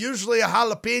pizza. It's usually a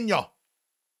jalapeno.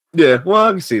 Yeah, well,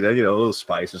 I can see that, you know, a little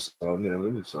spice or something, you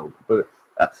know. So, but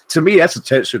to me, that's a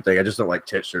texture thing. I just don't like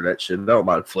texture of that shit. I don't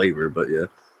mind flavor, but yeah.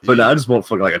 But no, I just want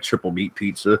fucking like a triple meat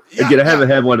pizza. Yeah, Again, I haven't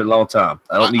had one in a long time.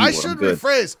 I don't need one. I should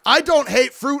rephrase. I don't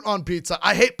hate fruit on pizza.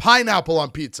 I hate pineapple on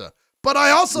pizza. But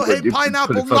I also hate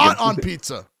pineapple not on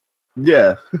pizza.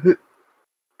 Yeah.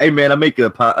 Hey, man, I make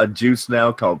a juice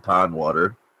now called pine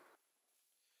water.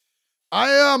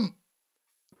 I'm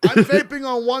vaping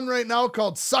on one right now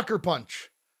called Sucker Punch.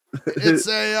 It's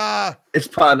it's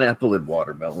pineapple and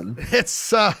watermelon.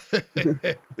 It's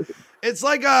it's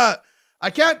like I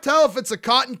can't tell if it's a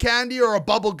cotton candy or a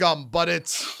bubble gum, but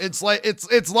it's like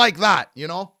that, you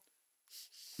know?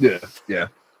 Yeah.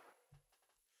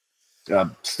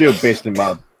 Still basically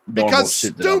my because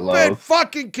shit that I love. Stupid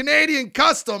fucking Canadian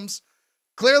Customs,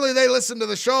 clearly they listen to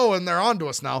the show and they're onto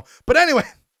us now. But anyway.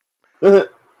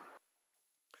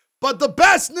 But the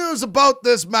best news about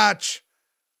this match,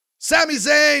 Sami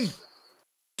Zayn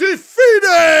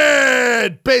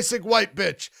defeated Basic White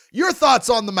Bitch. Your thoughts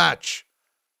on the match?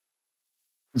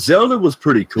 Zelda was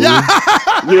pretty cool. Yeah.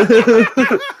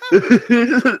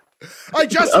 I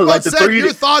just about said 3D.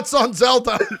 Your thoughts on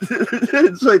Zelda.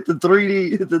 It's like the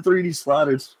 3D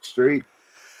sliders straight.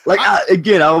 Like it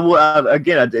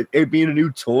being a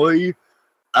new toy.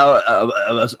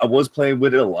 I was playing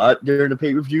with it a lot during the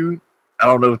pay-per-view. I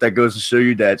don't know if that goes to show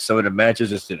you that some of the matches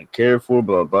just didn't care for,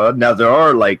 blah, blah. Now, there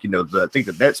are, like, you know, I think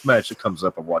the next match that comes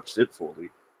up, I watched it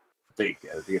fully. I think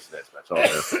it's the next match.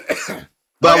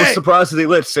 But I was surprised that they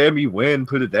let Sammy win,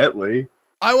 put it that way.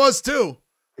 I was, too.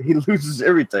 He loses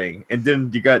everything. And then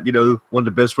you got, you know, one of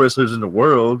the best wrestlers in the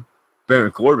world,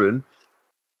 Baron Corbin.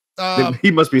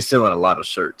 He must be selling a lot of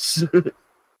shirts. A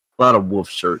lot of wolf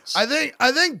shirts. I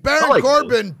think Baron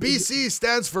Corbin, BC,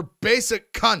 stands for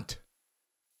basic cunt.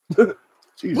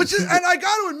 Which is, and I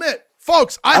got to admit,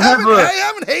 folks, I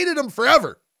haven't hated him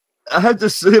forever. I have to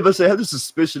say, I have the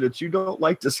suspicion that you don't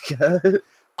like this guy.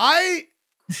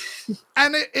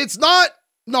 It's not.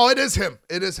 No, it is him.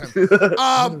 It is him.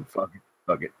 Fuck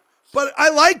it. But I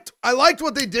liked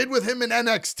what they did with him in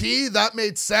NXT. That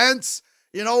made sense.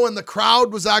 You know, when the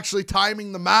crowd was actually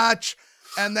timing the match,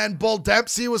 and then Bull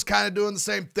Dempsey was kind of doing the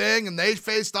same thing, and they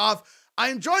faced off. I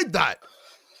enjoyed that.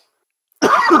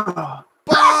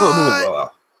 But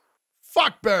What?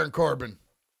 Fuck Baron Corbin.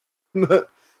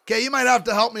 Okay, you might have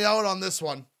to help me out on this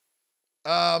one.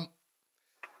 The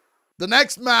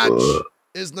next match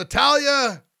is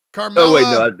Natalya, Carmella. Oh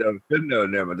wait, no,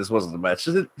 never mind. This wasn't the match.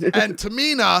 And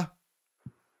Tamina,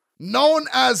 known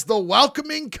as the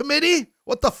Welcoming Committee.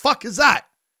 What the fuck is that?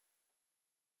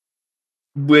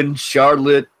 When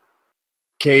Charlotte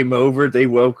came over, they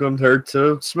welcomed her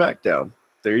to SmackDown.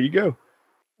 There you go.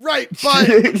 Right, but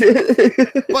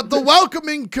the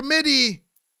Welcoming Committee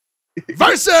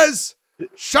versus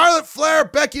Charlotte Flair,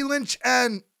 Becky Lynch,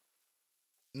 and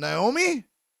Naomi?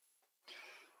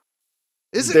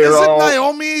 Isn't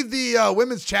Naomi the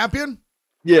women's champion?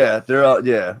 Yeah, they're all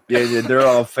they're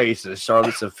all faces.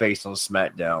 Charlotte's a face on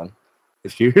SmackDown.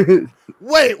 If you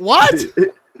wait, what?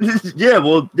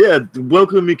 The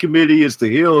Welcoming Committee is the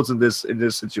heels in this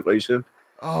situation.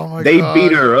 Oh my god. They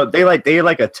beat her up. They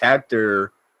attacked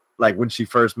her like when she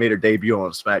first made her debut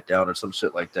on SmackDown or some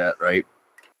shit like that, right?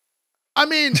 I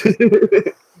mean,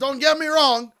 don't get me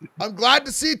wrong. I'm glad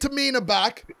to see Tamina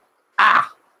back.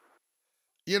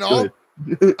 You know?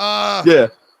 Yeah.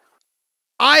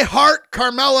 I heart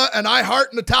Carmella and I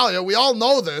heart Natalya. We all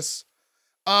know this.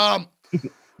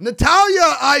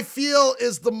 Natalya, I feel,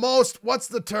 is the most, what's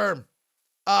the term?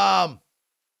 I'm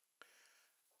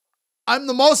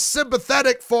the most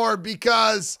sympathetic for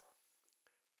because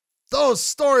those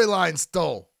storylines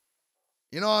though.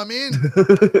 You know what I mean?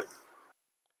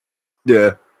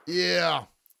 Yeah.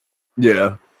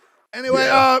 Anyway,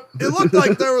 it looked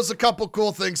like there was a couple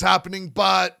cool things happening,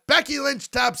 but Becky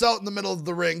Lynch taps out in the middle of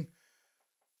the ring.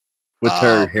 With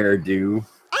her hairdo.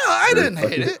 I didn't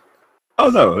hate it. Oh,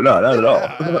 no, not at all.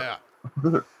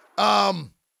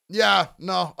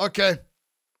 Okay.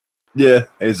 Yeah,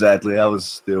 exactly. I was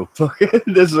still fucking.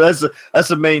 That's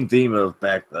the main theme of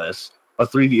Backlash. A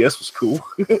 3DS was cool.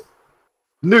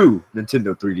 New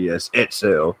Nintendo 3DS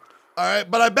XL. All right,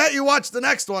 but I bet you watched the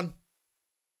next one.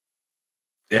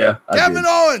 Yeah. Kevin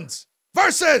Owens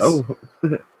versus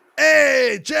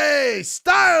AJ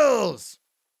Styles.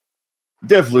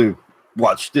 Definitely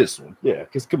watch this one. Yeah,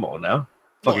 because come on now.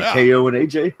 Fucking KO and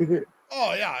AJ.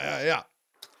 Oh, yeah.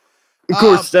 Of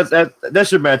course,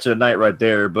 that's your match of the night right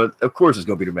there. But of course, it's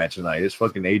gonna be the match of the night. It's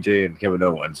fucking AJ and Kevin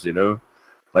Owens. You know,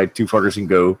 like two fuckers can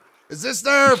go. Is this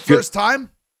their first time?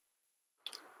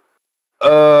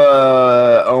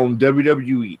 On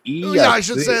WWE. Yeah, I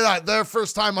should say that their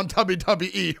first time on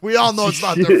WWE. We all know it's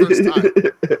not their first time.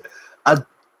 I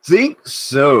think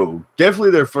so. Definitely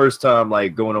their first time,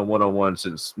 like going on one-on-one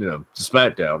since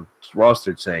SmackDown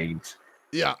roster change.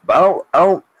 Yeah, but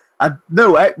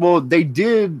they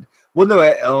did. Well,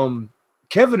 no,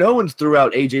 Kevin Owens threw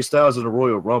out AJ Styles in the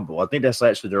Royal Rumble. I think that's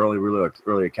actually their only really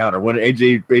early encounter when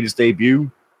AJ made his debut.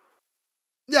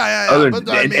 Yeah.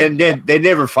 And then they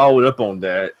never followed up on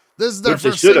that. This is their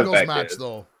first singles match,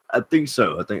 though. I think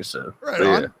so. Right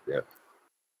on.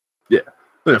 Yeah.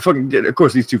 But fucking, of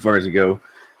course, these two fuckers go.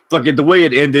 Fucking the way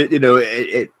it ended,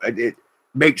 it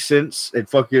makes sense. It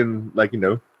fucking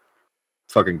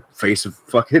fucking face of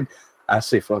fucking. I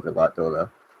say fuck a lot though.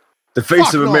 The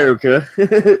face of America,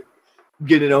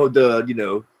 getting all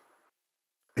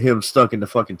him stuck in the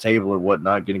fucking table and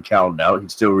whatnot, getting counted out. He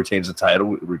still retains the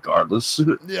title regardless.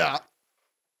 Yeah.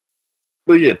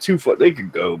 But yeah, they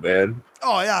could go, man.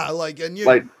 Oh yeah,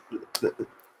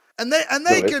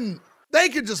 they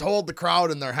can just hold the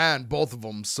crowd in their hand, both of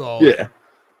them. So yeah.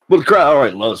 Well, the crowd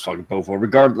already loves fucking both of them.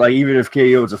 Regardless, even if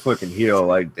KO is a fucking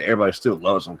heel, everybody still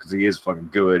loves him because he is fucking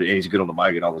good and he's good on the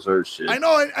mic and all this other shit. I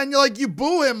know, and you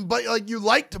boo him, but you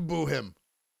like to boo him.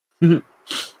 I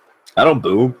don't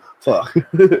boo him. Fuck.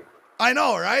 I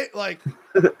know, right? I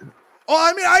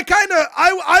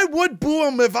would boo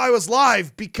him if I was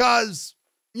live because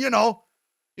you don't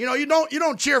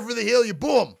cheer for the heel, you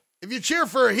boo him. If you cheer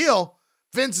for a heel,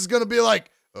 Vince is gonna be like,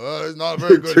 he's not a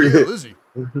very good heel, is he?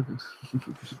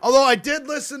 Although I did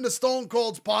listen to Stone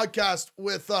Cold's podcast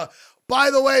with, by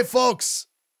the way, folks,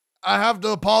 I have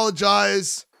to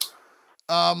apologize.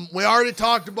 We already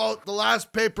talked about the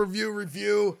last pay-per-view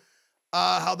review,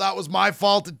 how that was my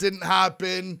fault. It didn't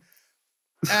happen.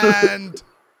 And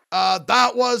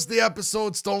that was the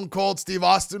episode Stone Cold Steve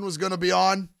Austin was going to be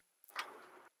on.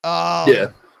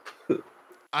 Yeah.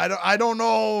 I don't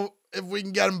know if we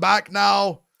can get him back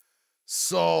now.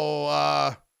 So,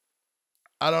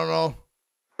 I don't know.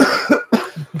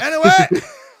 Anyway.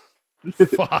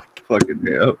 Fuck. Fucking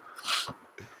hell.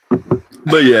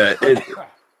 But yeah,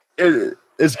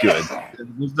 it's good.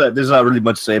 There's not really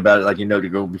much to say about it. They're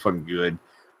going to be fucking good.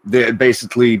 They're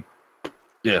basically,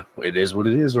 yeah, it is what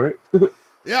it is, right?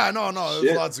 Yeah, no.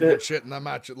 There's lots of good shit in that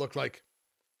match, it looked like.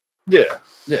 Yeah,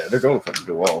 they're going to fucking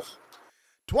go off.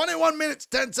 21 minutes,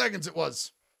 10 seconds it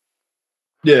was.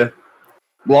 Yeah.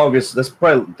 Longest. That's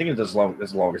probably. I think it's the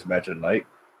longest match of the night.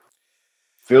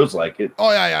 Feels like it.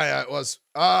 Oh, yeah, it was.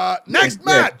 Next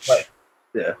match.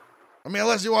 Yeah. I mean,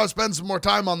 unless you want to spend some more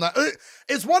time on that.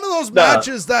 It's one of those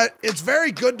matches that it's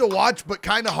very good to watch, but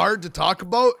kind of hard to talk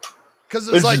about. Because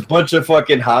it's like a bunch of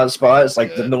fucking hot spots,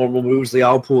 like the normal moves they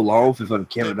all pull off. If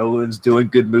Kevin Owens doing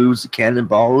good moves, the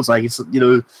cannonballs, like it's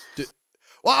Well,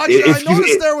 actually, I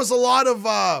noticed there was a lot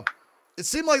of. It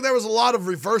seemed like there was a lot of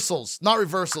reversals, not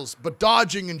reversals, but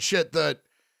dodging and shit that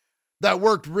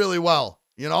worked really well.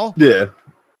 You know? Yeah.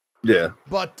 Yeah.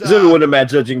 But if you want to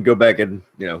match that, you can go back and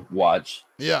watch.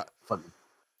 Yeah.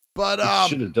 But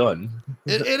should have done.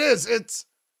 it is. It's.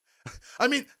 I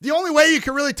mean, the only way you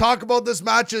can really talk about this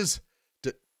match is.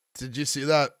 Did you see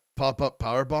that pop-up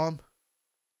powerbomb?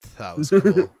 That was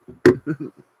cool.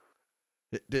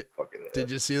 Did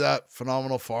you see that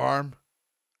phenomenal forearm?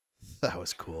 That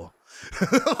was cool.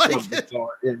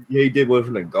 Yeah, he did one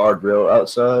from the guardrail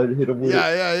outside. Hit him with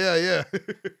it.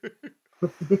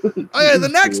 Okay, the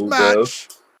next cool, match.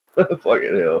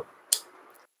 Fucking hell.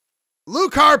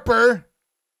 Luke Harper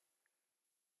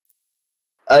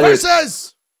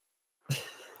versus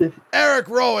Eric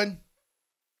Rowan.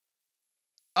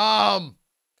 I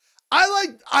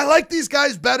like these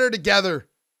guys better together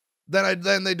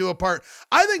than they do apart.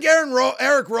 I think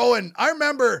Eric Rowan, I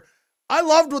remember I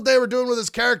loved what they were doing with his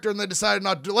character and they decided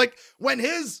not to do, like when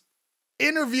his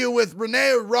interview with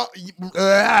Renee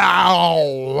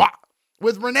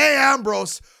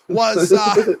Ambrose was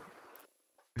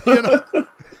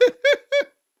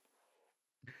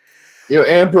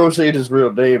Ambrose ain't his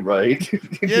real name, right?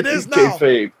 It is now.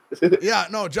 Yeah,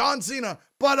 no, John Cena.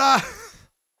 But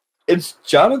it's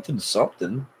Jonathan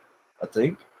something, I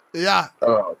think. Yeah.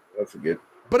 Oh, I forget.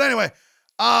 But anyway,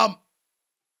 fuck,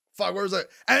 where was I?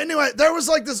 Anyway, there was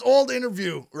like this old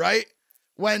interview, right?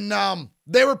 When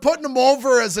they were putting him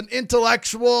over as an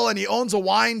intellectual and he owns a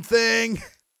wine thing.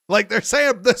 Like they're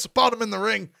saying this about him in the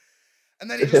ring.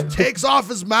 And then he just takes off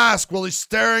his mask while he's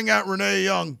staring at Renee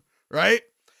Young, right?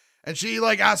 And she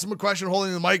like asks him a question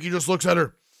holding the mic. He just looks at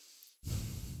her.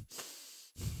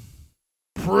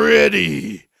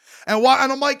 Pretty. And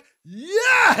I'm like,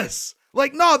 yes!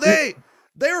 Like, no, they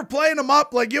were playing him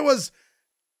up like it was,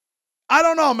 I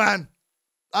don't know, man.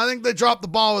 I think they dropped the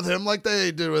ball with him like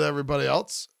they did with everybody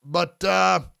else. But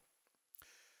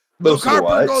Luke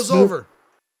Harper goes over.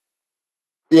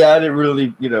 Yeah, I didn't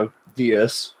really,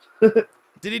 DS.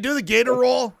 Did he do the gator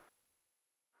roll?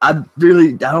 I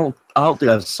don't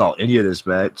think I saw any of this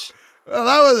match. Well,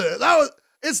 that was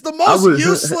it's the most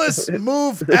useless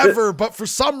move ever, but for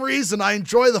some reason I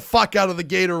enjoy the fuck out of the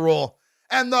gator roll.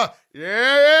 And the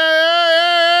yeah.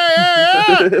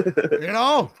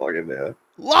 Fucking yeah.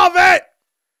 Love it.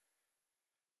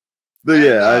 But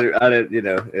yeah, I didn't,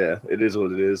 it is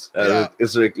what it is.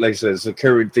 It's like I said, it's a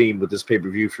current theme with this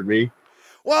pay-per-view for me.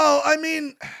 Well, I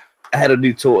mean, I had a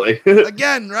new toy.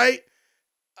 Again, right?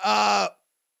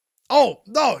 Oh,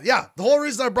 no, yeah. The whole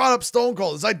reason I brought up Stone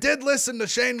Cold is I did listen to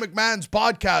Shane McMahon's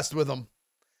podcast with him.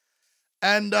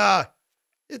 And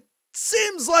it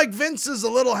seems like Vince is a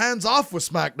little hands-off with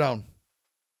SmackDown.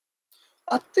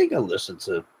 I think I listened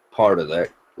to part of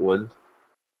that one.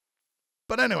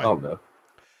 But anyway. Oh, no.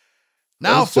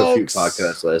 Now, folks, a few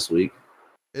podcasts last week.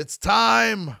 It's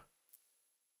time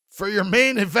for your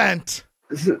main event.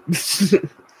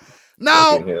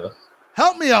 Now,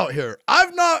 help me out here.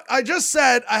 I just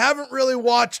said I haven't really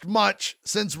watched much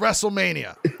since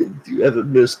WrestleMania. You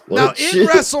haven't missed much. Now, in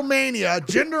WrestleMania,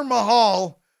 Jinder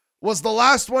Mahal was the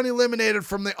last one eliminated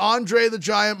from the Andre the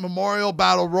Giant Memorial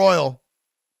Battle Royal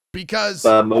because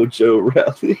by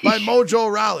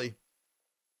Mojo Rawley.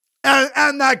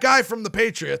 And that guy from the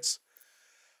Patriots.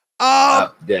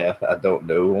 Yeah, I don't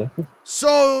know.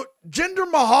 So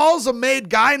Jinder Mahal's a made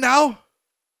guy now?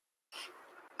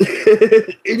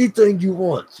 Anything you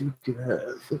want, you can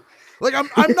have. Like I'm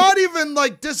not even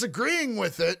like disagreeing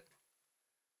with it.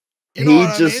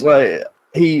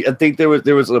 I think there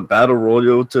was a battle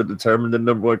royal to determine the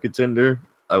number one contender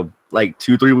like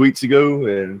 2-3 weeks ago,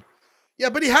 and yeah,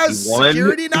 but he has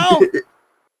security now.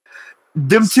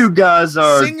 Them two guys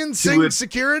are Sing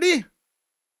security.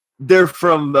 They're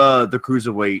from the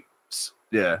cruiserweights.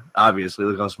 Yeah, obviously,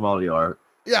 look how small they are.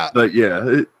 Yeah, but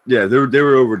they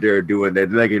were over there doing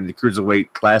that, like in the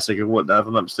cruiserweight classic and whatnot. If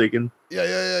I'm not mistaken.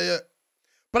 Yeah.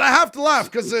 But I have to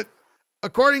laugh because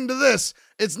according to this,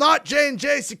 it's not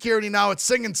J&J security now. It's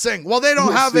Sing. Well, they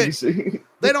don't have it.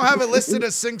 They don't have it listed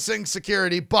as Sing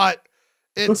security, but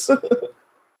it's the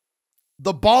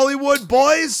Bollywood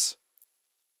Boys.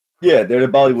 Yeah, they're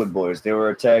the Bollywood Boys. They were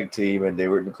a tag team and they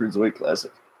were in the cruiserweight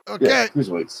classic. Okay. Yeah,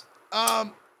 cruiserweights.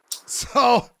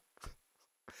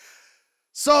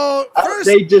 So first,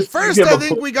 I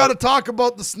think we got to talk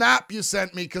about the snap you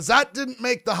sent me because that didn't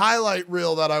make the highlight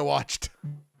reel that I watched.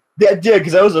 Yeah,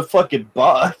 because that was a fucking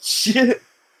botch.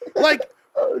 Like,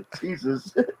 oh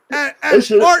Jesus! And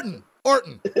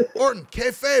Orton,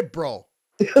 kayfabe, bro.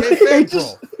 Kayfabe,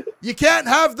 bro. You can't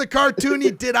have the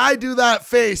cartoony "Did I do that?"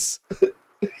 face.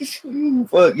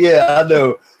 Fuck yeah, I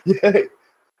know. Yeah,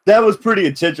 that was pretty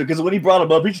intentional because when he brought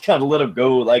him up, he just kind of let him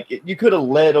go. Like you could have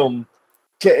let him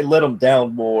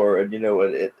down more, and he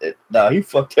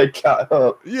fucked that guy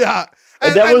up. Yeah,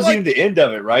 and that wasn't even the end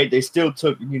of it, right? They still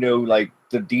took like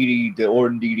the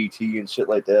Orton DDT and shit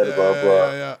like that. Blah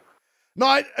blah. Yeah. No,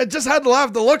 I just had to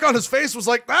laugh. The look on his face was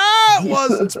like, that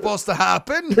wasn't supposed to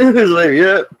happen. It was like,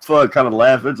 yeah, fuck, kind of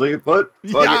laughing. It's like, what?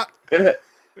 Yeah.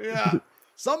 Yeah.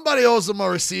 Somebody owes him a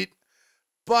receipt.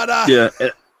 But, yeah,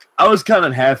 I was kind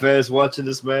of half-assed watching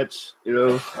this match,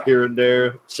 here and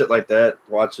there, shit like that,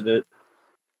 watching it.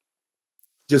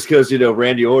 Just because,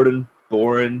 Randy Orton,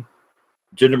 boring.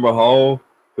 Jinder Mahal,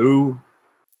 who?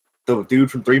 The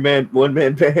dude from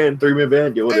one-man band, three-man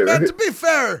band, whatever. Hey, man, to be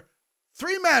fair,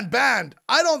 three-man band,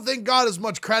 I don't think got as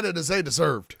much credit as they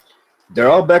deserved. They're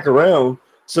all back around.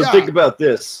 So think about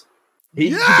this.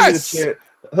 Yes!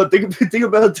 Think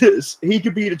about this. He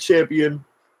could be the champion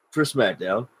for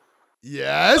SmackDown.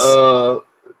 Yes.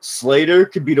 Slater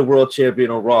could be the world champion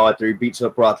on Raw after he beats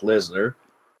up Brock Lesnar.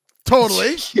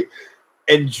 Totally.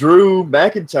 And Drew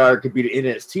McIntyre could be the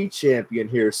NXT champion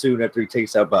here soon after he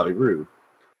takes out Bobby Roode.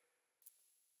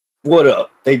 What up?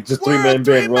 They just three-man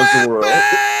band runs the world.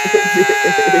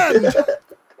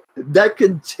 That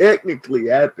could technically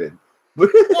happen.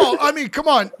 Well, I mean, come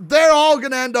on. They're all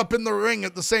going to end up in the ring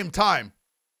at the same time.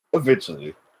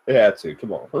 Eventually. They have to.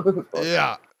 Come on.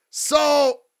 Yeah.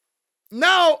 So,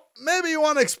 now, maybe you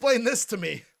want to explain this to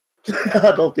me.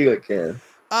 I don't think I can.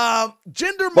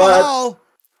 Jinder Mahal.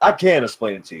 I can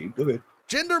explain it to you. Go ahead.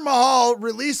 Jinder Mahal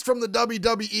released from the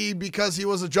WWE because he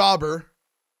was a jobber.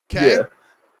 Okay. Yeah.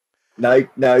 Now he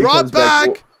brought comes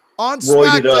back on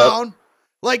SmackDown.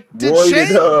 Like, did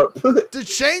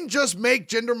Shane just make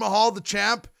Jinder Mahal the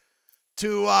champ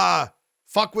to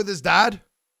fuck with his dad?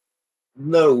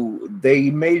 No,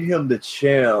 they made him the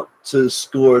champ to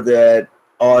score that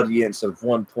audience of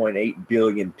 1.8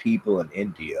 billion people in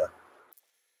India.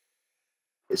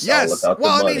 It's yes. all about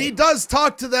Well, the money. I mean, he does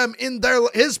talk to them in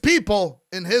his people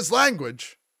in his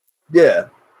language. Yeah.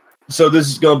 So this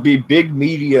is gonna be big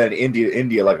media in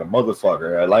India like a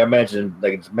motherfucker. Like imagine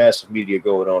like it's massive media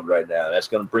going on right now. That's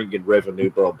gonna bring in revenue,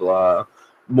 blah blah,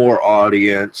 more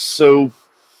audience. So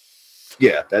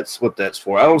yeah, that's what that's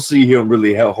for. I don't see him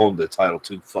really holding the title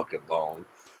too fucking long.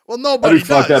 Well, nobody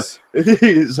does.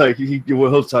 It's like he will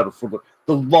hold the title for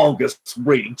the longest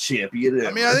reigning champion ever.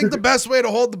 I mean, I think the best way to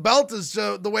hold the belt is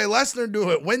the way Lesnar do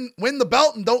it. Win the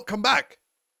belt and don't come back.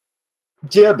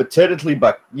 Yeah, but technically,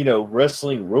 by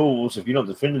wrestling rules, if you don't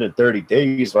defend it in 30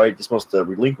 days, right, you're supposed to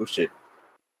relinquish it.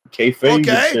 Kayfabe and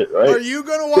shit, right? Are you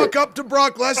gonna walk up to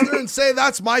Brock Lesnar and say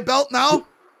that's my belt now?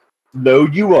 No,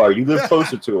 you are. You live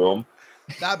closer to him.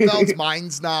 That belt's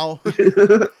mine's now.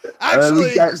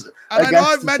 Actually, I know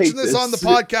I've mentioned this on the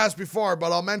podcast before,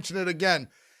 but I'll mention it again.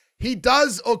 He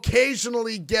does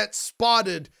occasionally get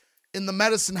spotted in the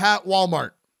Medicine Hat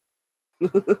Walmart.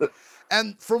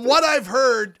 And from what I've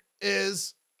heard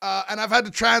is, and I've had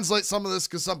to translate some of this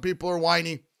because some people are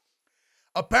whiny.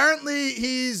 Apparently,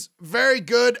 he's very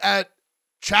good at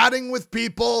chatting with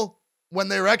people when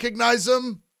they recognize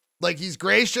him. Like, he's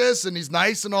gracious and he's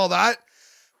nice and all that.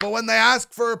 But when they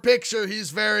ask for a picture,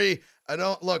 he's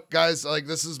look, guys, like,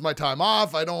 this is my time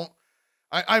off.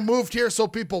 I moved here so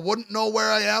people wouldn't know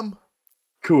where I am.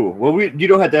 Cool. Well, you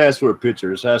don't have to ask for a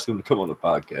picture. Just ask him to come on the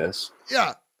podcast.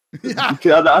 Yeah. Yeah.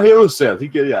 I hear himself.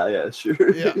 Yeah,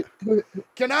 sure. Yeah.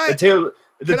 Can I just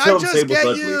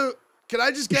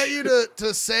get you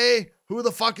to say who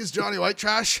the fuck is Johnny White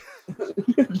Trash?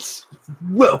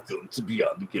 Welcome to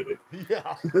Beyond the Gimmick.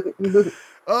 Yeah.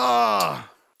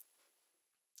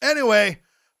 Anyway,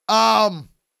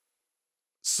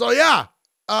 so yeah.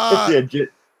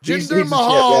 Jinder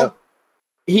Mahal.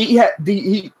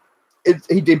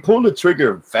 They pulled the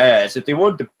trigger fast. If they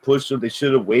wanted to push him, they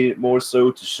should have waited more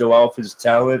so to show off his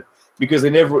talent because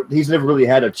he's never really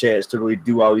had a chance to really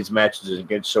do all these matches and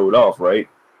get showed off, right?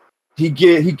 He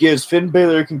gives Finn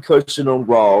Balor a concussion on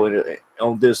Raw on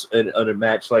a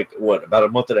match like about a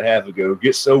month and a half ago.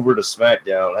 Gets over to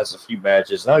SmackDown, has a few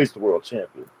matches. Now he's the world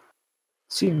champion.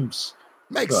 Seems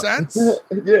makes sense.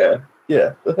 Yeah.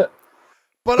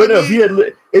 But no, I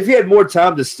mean, if he had more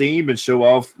time to steam and show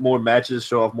off more matches,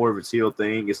 show off more of his heel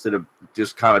thing instead of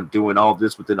just kind of doing all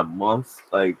this within a month,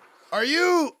 like, are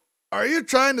you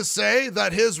trying to say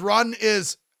that his run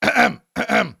is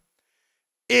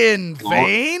in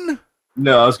vain?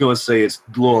 No, I was going to say it's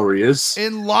glorious.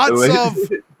 In lots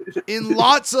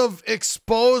of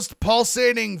exposed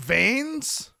pulsating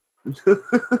veins?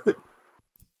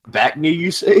 Back knee,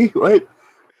 you say? What?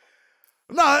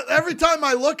 No, every time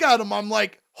I look at him, I'm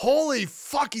like, holy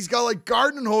fuck, he's got like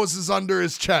garden hoses under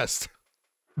his chest.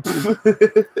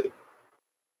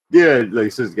 Yeah, like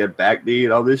it says, he's got back knee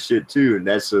and all this shit too, and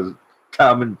that's a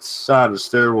common sign of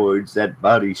steroids, that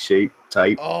body shape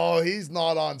type. Oh, he's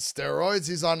not on steroids.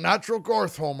 He's on natural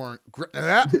growth hormone.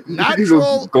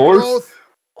 Natural growth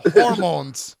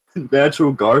hormones.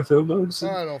 Natural Garth hormones?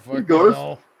 I don't fucking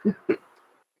know.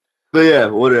 But yeah,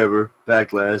 whatever.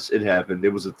 Backlash, it happened.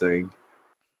 It was a thing.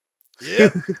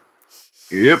 Yep.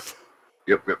 Yep.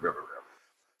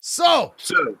 So,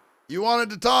 you wanted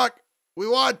to talk? We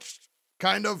watched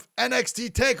kind of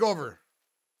NXT TakeOver.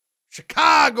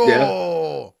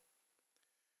 Chicago.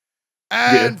 Yeah.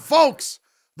 And folks,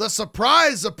 the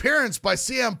surprise appearance by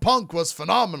CM Punk was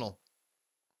phenomenal.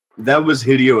 That was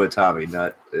Hideo Itami,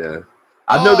 not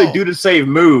I know they do the same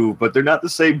move, but they're not the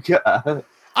same guy.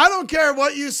 I don't care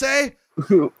what you say.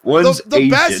 One's the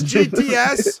best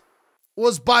GTS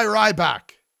was by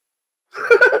Ryback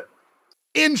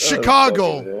in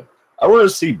Chicago. Yeah. I want to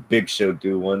see Big Show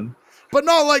do one. But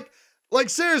no, like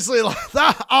seriously, like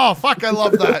that. Oh fuck, I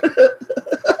love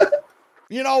that.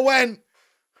 When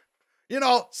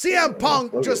CM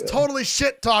Punk just totally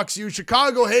shit talks you,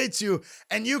 Chicago hates you,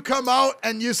 and you come out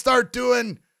and you start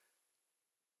doing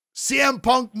CM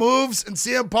Punk moves and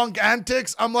CM Punk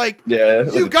antics. I'm like, yeah,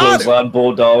 you got it.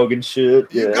 Bulldog and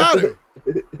shit. You yeah. got it.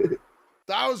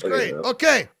 That was great. Yeah.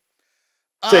 Okay.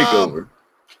 TakeOver.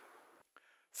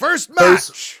 First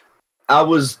match. I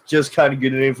was just kind of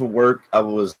getting in from work. I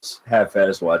was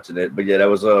half-assed watching it. But yeah, that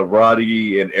was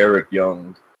Roddy and Eric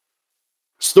Young.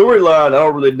 Storyline, I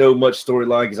don't really know much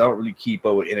storyline because I don't really keep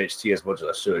up with NXT as much as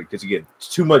I should. Because again,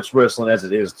 it's too much wrestling as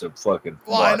it is to fucking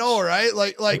watch. I know, right?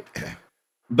 Like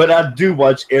but I do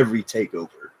watch every TakeOver.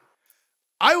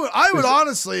 I would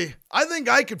honestly, I think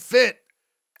I could fit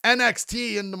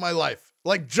NXT into my life.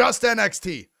 Like just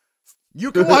NXT.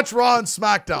 You can watch Raw and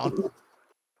SmackDown.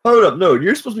 Hold up, no,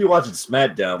 you're supposed to be watching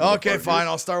SmackDown. Okay, fine,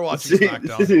 I'll start watching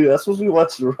SmackDown. Dude, that's supposed to be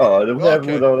watching Raw. I don't have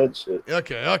with all that shit.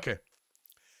 Okay.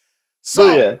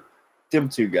 So yeah, them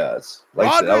two guys. Like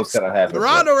I said, I was kind of happy.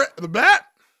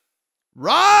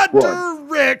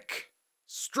 Roderick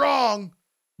Strong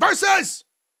versus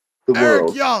the Eric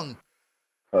world. Young.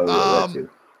 Oh, yeah, that too.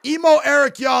 Emo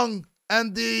Eric Young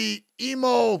and the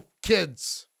emo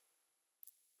kids.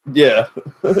 Yeah.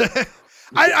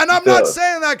 I'm not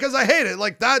saying that because I hate it.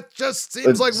 Like that just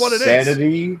seems like what it is.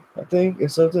 Sanity, I think, or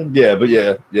something. Yeah, but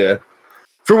yeah.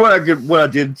 For what I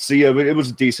did see of it, it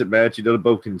was a decent match. They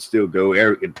both can still go.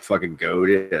 Eric can fucking go.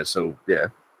 Yeah, so yeah.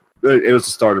 It was a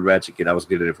starter match again. I was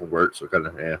getting it from work, so kind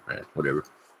of whatever.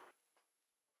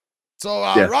 So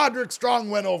Roderick Strong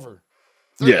went over.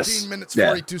 13 minutes,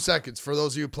 42 seconds for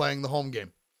those of you playing the home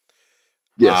game.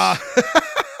 Yes.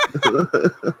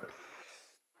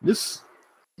 This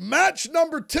match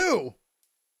number 2.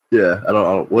 Yeah, I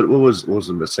don't what was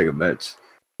the second match?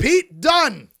 Pete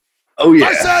Dunne. Oh yeah.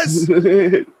 Versus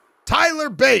Tyler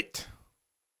Bate.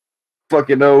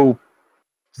 Fucking old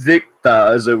thick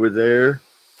thighs over there.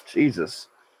 Jesus.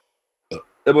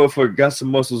 That motherfucker got some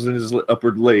muscles in his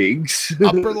upper legs.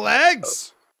 Upper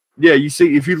legs? Yeah, you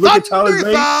see, if you look at Tyler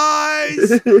Bate.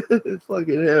 Thighs!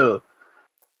 Fucking hell.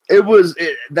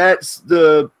 That's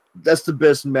the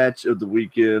best match of the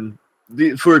weekend.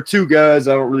 For two guys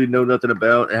I don't really know nothing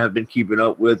about and have been keeping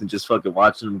up with and just fucking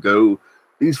watching them go.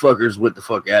 These fuckers went the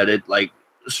fuck at it, like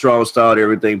strong style and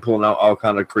everything, pulling out all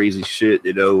kind of crazy shit,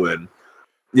 and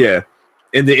yeah.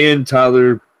 In the end,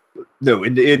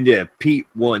 Pete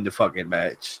won the fucking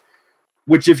match.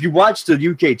 Which, if you watch the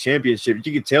UK Championship,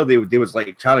 you could tell they was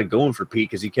like kind of going for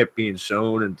Pete because he kept being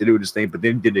shown and doing his thing, but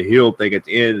then did the heel thing at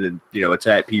the end and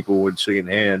attack people and shaking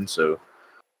hands. So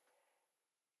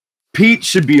Pete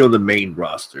should be on the main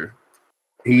roster.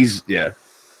 He's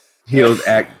heel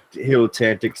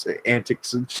antics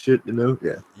and shit.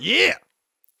 Yeah.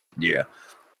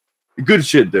 Good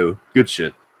shit though. Good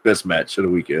shit. Best match of the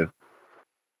weekend.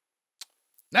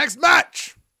 Next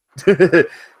match.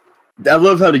 I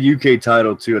love how the UK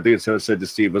title too. I think it's how I said to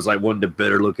Steve was like one of the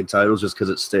better looking titles just because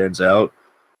it stands out.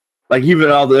 Like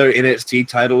even all the other NXT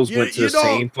titles went to the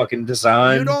same fucking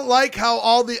design. You don't like how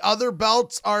all the other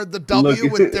belts are the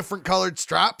W with different colored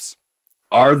straps?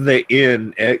 are they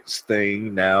in X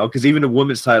thing now? Because even the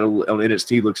women's title on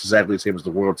NXT looks exactly the same as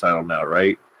the world title now,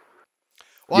 right?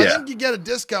 Well, I think you get a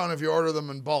discount if you order them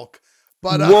in bulk.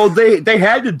 But well, they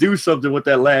had to do something with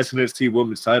that last NXT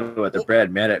women's title at the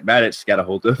Brad Maddox got a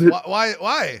hold of it. Why?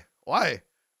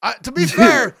 To be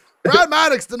fair, Brad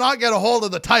Maddox did not get a hold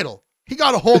of the title. He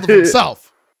got a hold of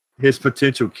himself. His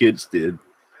potential kids did.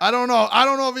 I don't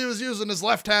know if he was using his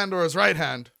left hand or his right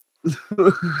hand.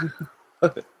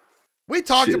 We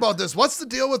talked about this. What's the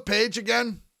deal with Paige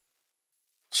again?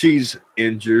 She's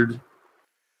injured.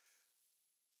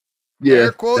 Yeah,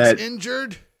 air quotes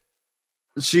injured.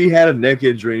 She had a neck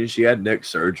injury. She had neck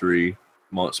surgery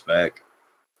months back,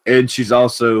 and she's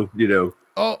also,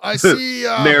 oh, I see,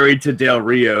 married to Del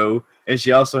Rio, and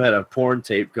she also had a porn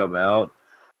tape come out.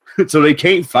 So they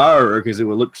can't fire her because it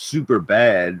would look super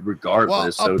bad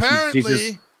regardless. Well, so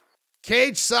apparently,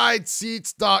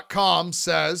 CagesideSeats.com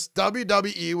says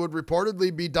WWE would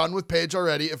reportedly be done with Paige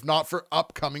already if not for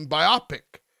upcoming biopic.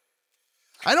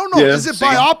 I don't know. Yeah, is it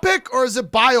biopic or is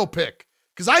it biopic?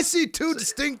 Because I see two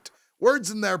distinct words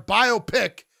in there.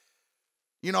 Biopic,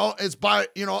 it's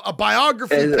a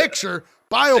biography picture,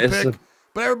 biopic,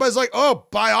 but everybody's like, oh,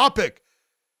 biopic.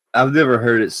 I've never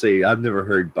heard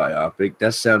biopic.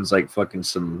 That sounds like fucking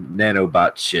some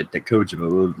nanobot shit that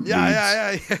Kojima leads.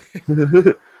 Yeah.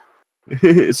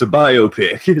 It's a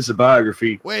biopic. It's a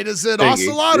biography. Wait, is it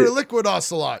Ocelot or Liquid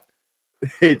Ocelot?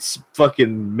 It's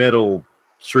fucking metal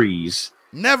trees.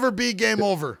 Never be game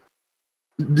over.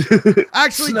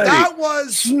 Actually, Snake. that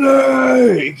was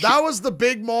the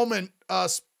big moment.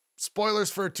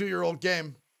 Spoilers for a 2-year-old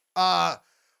game. Where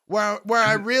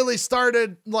I really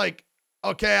started like,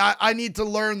 okay, I need to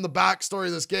learn the backstory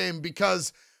of this game,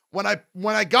 because when I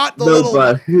got the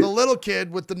little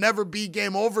kid with the never be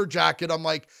game over jacket, I'm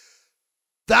like,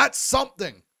 that's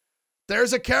something.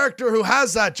 There's a character who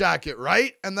has that jacket,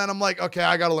 right? And then I'm like, okay,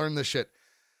 I got to learn this shit.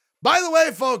 By the way,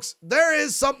 folks, there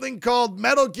is something called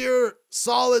Metal Gear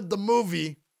Solid the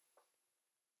movie,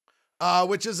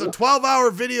 which is a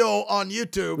 12-hour video on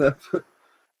YouTube.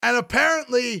 And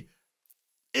apparently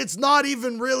it's not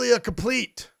even really a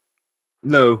complete.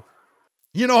 No.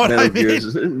 You know what I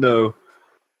mean? No.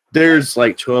 There's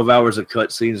like 12 hours of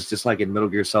cutscenes just like in Metal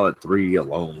Gear Solid 3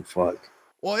 alone. Fuck.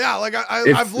 Well, yeah, like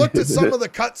I've looked at some of the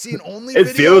cutscene only videos.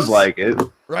 It feels like it.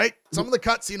 Right? Some of the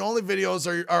cutscene only videos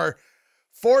are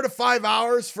 4 to 5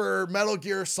 hours for Metal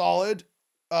Gear Solid.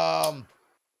 Yeah,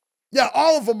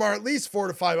 all of them are at least 4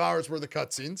 to 5 hours worth of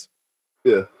cutscenes.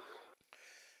 Yeah.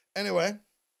 Anyway.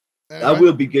 I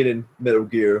will be getting Metal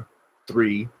Gear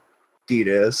 3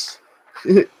 DS.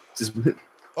 Okay,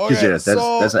 yeah,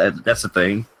 that's a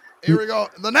thing. Here we go.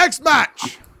 The next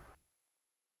match.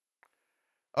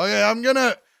 Okay, I'm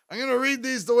gonna read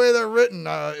these the way they're written.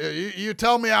 You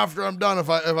tell me after I'm done if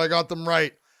I got them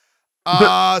right.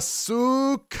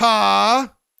 Asuka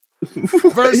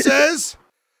versus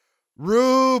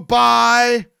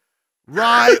Rubai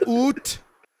Ryut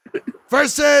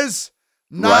versus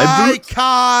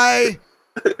Naikai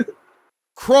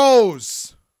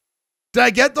Crows. Did I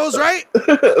get those right?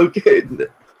 Okay.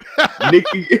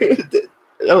 Nikki.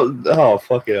 Oh,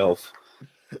 fucking elf.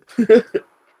 Do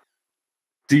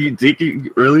you think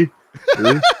you really?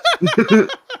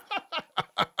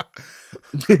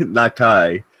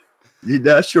 Nakai.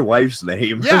 That's your wife's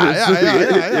name.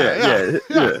 Yeah.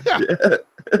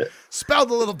 Spelled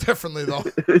a little differently though.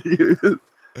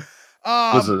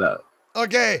 Wasn't that?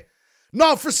 Okay.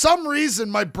 No, for some reason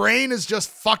my brain is just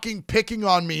fucking picking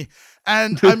on me,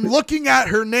 and I'm looking at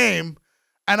her name,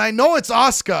 and I know it's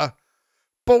Asuka,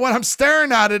 but when I'm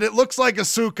staring at it, it looks like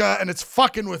Asuka, and it's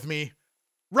fucking with me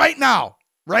right now.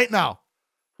 Yeah.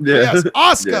 Yes,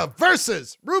 Asuka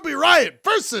versus Ruby Riott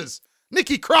versus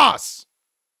Nikki Cross.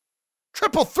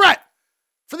 Triple threat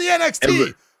for the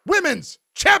NXT Women's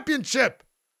Championship.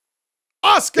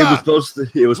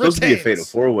 Asuka. It was supposed to be a fatal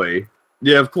 4-way.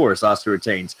 Yeah, of course, Asuka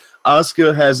retains.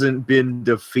 Asuka hasn't been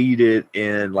defeated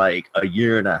in like a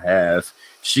year and a half.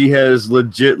 She has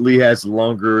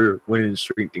longer winning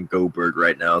streak than Goldberg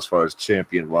right now as far as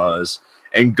champion wise.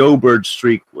 And Goldberg's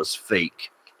streak was fake.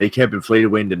 They kept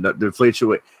inflating and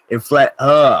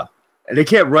they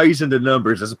kept raising the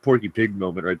numbers. That's a Porky Pig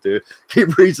moment right there.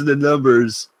 Keep raising the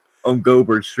numbers on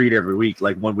Goldberg's streak every week.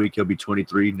 Like 1 week he'll be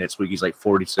 23, next week he's like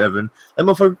 47. And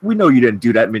motherfucker, we know you didn't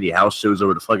do that many house shows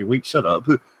over the fucking week. Shut up.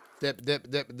 Dip.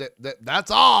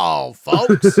 That's all,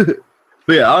 folks. But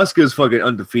yeah, Asuka's fucking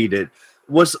undefeated.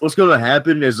 What's going to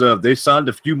happen is they signed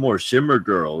a few more Shimmer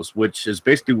girls, which is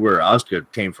basically where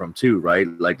Asuka came from too, right?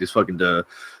 Like this fucking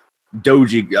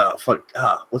Doji,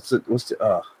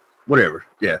 whatever.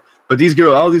 Yeah. But these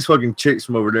girls, all these fucking chicks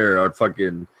from over there are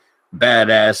fucking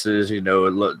badasses. You know,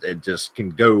 it just can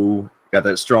go. Got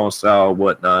that strong style,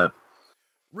 whatnot.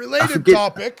 Related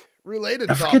topic.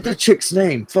 I forget the chick's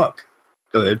name. Fuck.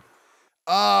 Go ahead.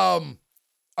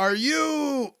 Are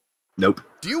you? Nope.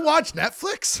 Do you watch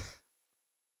Netflix?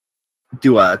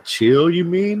 Do I chill? You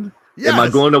mean? Yes. Am I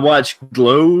going to watch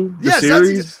Glow the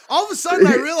series? All of a sudden,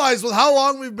 I realized with how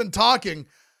long we've been talking,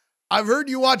 I've heard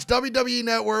you watch WWE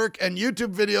Network and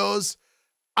YouTube videos.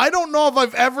 I don't know if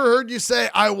I've ever heard you say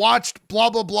I watched blah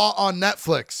blah blah on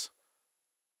Netflix.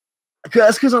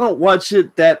 That's because I don't watch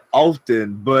it that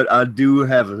often, but I do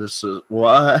have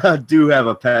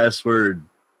a password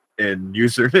and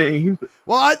username.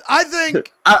 Well, I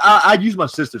think I use my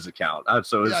sister's account,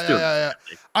 so it's yeah.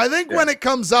 I think when it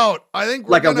comes out, I think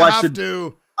we're like gonna have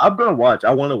to. I'm gonna watch.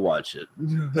 I want to watch it.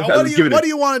 Now, what do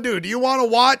you want to do? Do you want to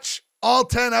watch all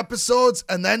 10 episodes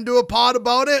and then do a pod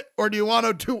about it, or do you want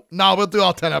to do? No, we'll do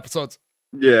all 10 episodes.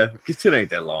 Yeah, because it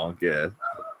ain't that long. Yeah,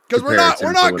 because we're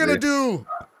not gonna do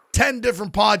 10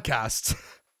 different podcasts.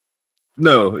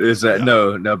 No, is that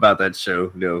no about that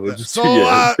show? No. Yeah.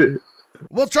 So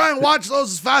we'll try and watch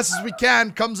those as fast as we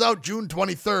can. Comes out June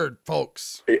 23rd,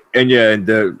 folks. And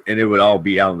it would all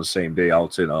be out on the same day.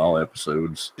 I'll say all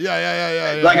episodes.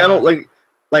 Yeah. Like I don't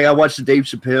like I watched the Dave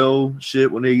Chappelle shit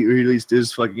when they released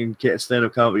this fucking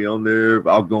stand-up comedy on there.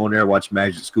 I'll go in there and watch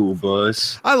Magic School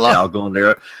Bus. I'll go in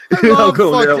there. I love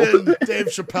fucking Dave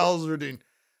Chappelle's routine.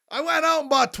 I went out and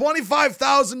bought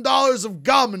 $25,000 of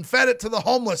gum and fed it to the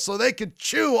homeless so they could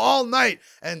chew all night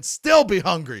and still be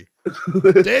hungry.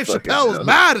 Dave Chappelle was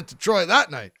mad at Detroit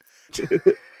that night.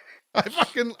 I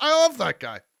love that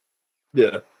guy.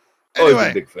 Yeah. Anyway.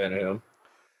 Always a big fan of him.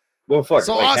 Well, fuck.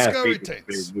 So Oscar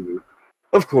retains.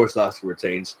 Of course, Oscar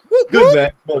retains. Whoop, Good whoop.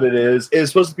 match, what it is.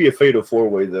 It's supposed to be a fatal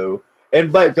four-way, though.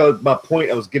 And my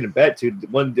point I was getting back to,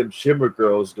 one of them Shimmer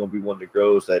girls is going to be one of the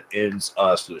girls that ends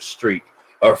Oscar's streak.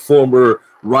 A former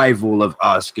rival of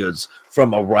Oscar's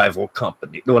from a rival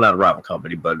company. No, not a rival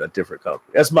company, but a different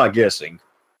company. That's my guessing.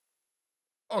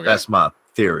 Okay. That's my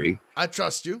theory. I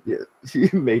trust you. Yeah,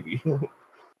 maybe.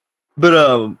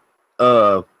 But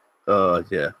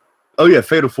yeah. Oh yeah,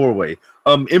 fatal four-way.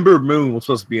 Ember Moon was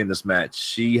supposed to be in this match.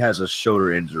 She has a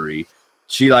shoulder injury.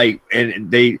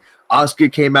 Oscar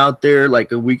came out there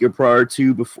like a week prior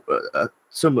to a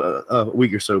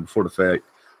week or so before the fact.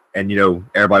 And,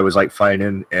 everybody was, like,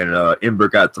 fighting, and Ember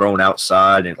got thrown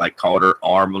outside and, like, caught her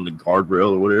arm on the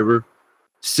guardrail or whatever.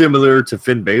 Similar to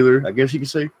Finn Balor, I guess you could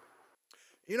say.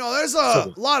 There's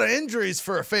a lot of injuries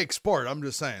for a fake sport. I'm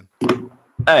just saying.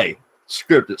 Hey,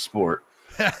 scripted sport.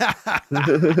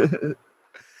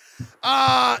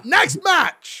 Next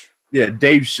match. Yeah,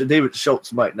 David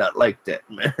Schultz might not like that,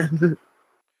 man.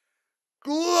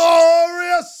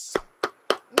 Glorious.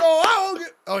 No, I won't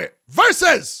get. Okay,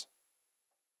 versus.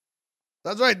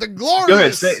 That's right. The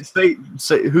glorious. Go ahead.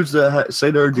 Say who's the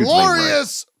say their dude's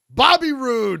glorious name right. Bobby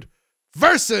Roode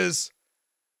versus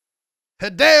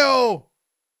Hideo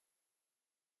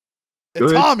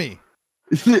Itami.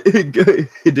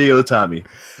 Hideo Itami.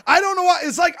 I don't know why.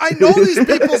 It's like I know these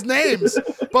people's names,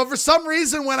 but for some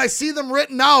reason when I see them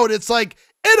written out, it's like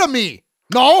Itami.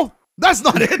 No, that's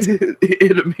not it.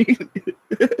 Itami.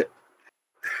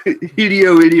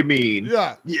 Hideo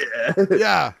Itami.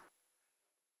 Yeah.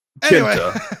 Anyway,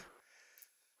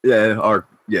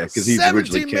 because he's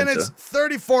originally 17 minutes,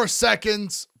 34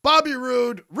 seconds. Bobby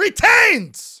Roode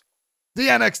retains the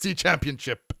NXT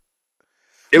Championship.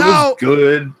 It was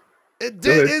good. Did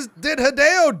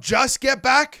Hideo just get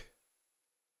back?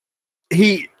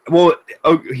 He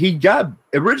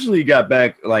originally got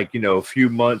back like a few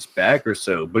months back or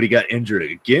so, but he got injured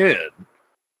again,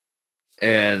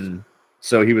 and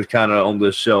so he was kind of on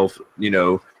the shelf,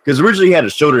 because originally he had a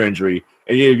shoulder injury.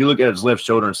 And if you look at his left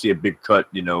shoulder and see a big cut,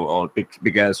 on a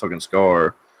big ass fucking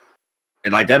scar,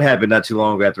 and like that happened not too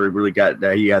long after he really got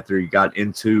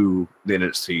into the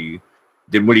NXT.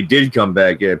 Then when he did come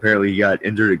back, apparently he got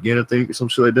injured again, I think, or some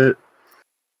shit like that.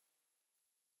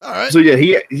 All right. So yeah,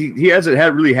 he hasn't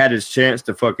really had his chance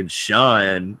to fucking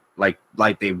shine like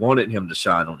they wanted him to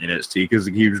shine on NXT because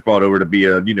he was brought over to be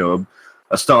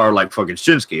a star like fucking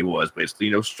Shinsuke was,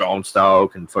 basically, strong style,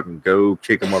 can fucking go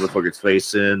kick a motherfucker's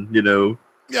face in,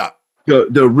 Yeah.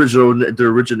 The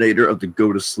originator of the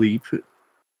go to sleep.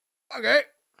 Okay.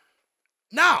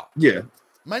 Now. Yeah.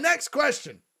 My next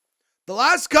question. The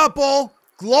last couple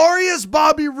glorious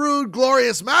Bobby Roode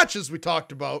glorious matches we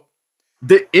talked about.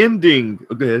 The ending.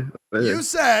 Okay. You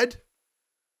said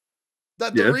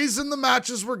that the reason the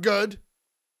matches were good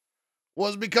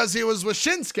was because he was with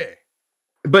Shinsuke.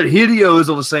 But Hideo is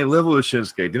on the same level as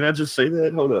Shinsuke. Didn't I just say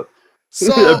that? Hold up.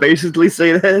 So basically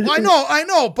say that. I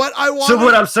know, but I want. So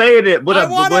what I'm saying it.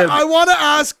 I want to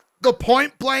ask the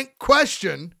point blank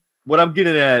question. What I'm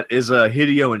getting at is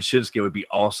Hideo and Shinsuke would be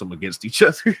awesome against each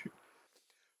other.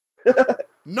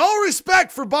 No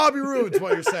respect for Bobby Roode's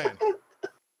what you're saying.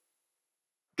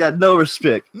 Got no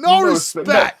respect. No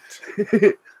respect.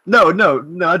 No,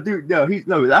 I do.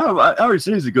 No, I already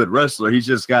said he's a good wrestler. He's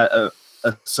just got a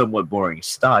somewhat boring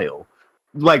style.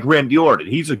 Like Randy Orton.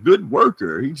 He's a good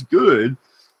worker. He's good.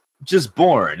 Just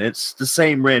boring. It's the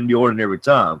same Randy Orton every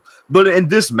time. But in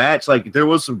this match, like, there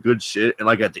was some good shit. And,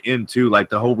 like, at the end, too, like,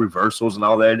 the whole reversals and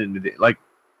all that. And, like,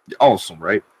 awesome,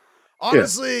 right?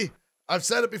 Honestly, yeah. I've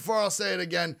said it before. I'll say it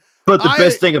again. But the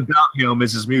best thing about him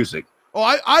is his music. Oh,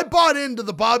 I bought into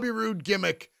the Bobby Roode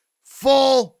gimmick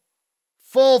full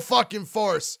fucking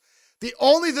force. The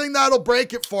only thing that'll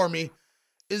break it for me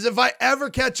is if I ever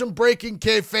catch him breaking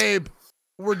kayfabe,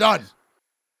 we're done.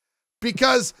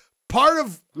 Because part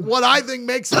of what I think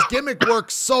makes his gimmick work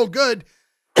so good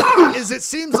is it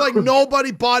seems like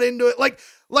nobody bought into it. Like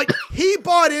he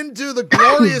bought into the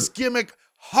glorious gimmick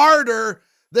harder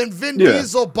than Vin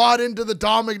Diesel bought into the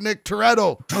Dominic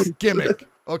Toretto gimmick.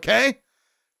 Okay?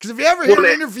 Because if you ever hear an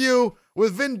interview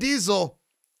with Vin Diesel,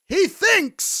 he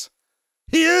thinks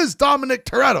he is Dominic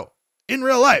Toretto in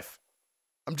real life.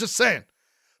 I'm just saying.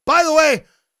 By the way,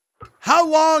 how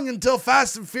long until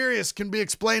Fast and Furious can be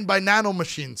explained by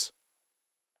nanomachines?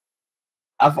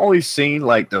 I've only seen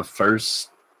like the first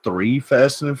 3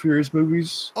 Fast and Furious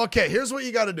movies. Okay, here's what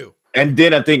you got to do. And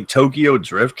then I think Tokyo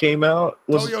Drift came out.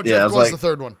 Tokyo Drift was the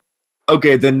third one.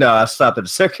 Okay, then no, I stopped at the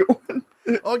second one.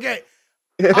 Okay.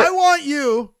 I want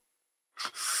you.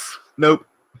 Nope.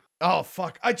 Oh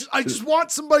fuck! I just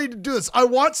want somebody to do this. I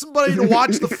want somebody to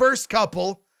watch the first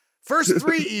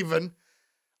 3 even.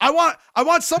 I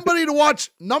want somebody to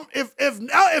watch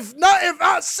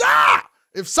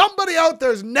if somebody out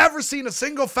there's never seen a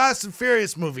single Fast and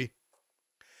Furious movie,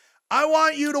 I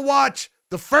want you to watch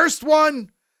the first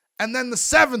one and then the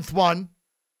 7th one,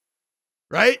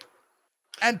 right?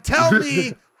 And tell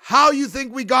me how you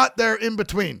think we got there in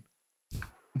between.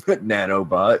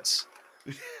 Nanobots.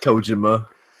 Kojima.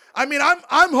 I mean,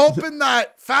 I'm hoping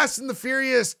that Fast and the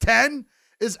Furious 10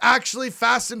 is actually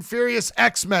Fast and Furious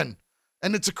X-Men,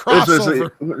 and it's a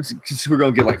crossover. We're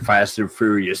gonna get like Fast and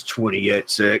Furious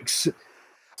 20X6.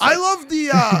 I love the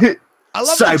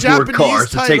cyborg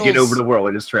cars titles. Taking over the world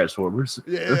in its Transformers.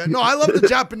 Yeah, no, I love the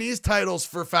Japanese titles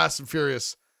for Fast and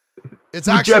Furious. It's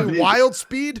actually Wild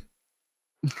Speed.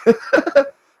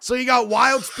 So you got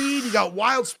Wild Speed, you got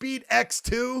Wild Speed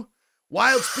X2,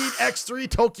 Wild Speed X3,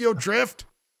 Tokyo Drift.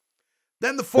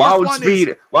 Then the 4th one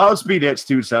is... Wild Speed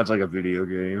X2 sounds like a video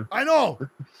game. I know.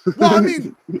 Well, I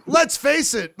mean, let's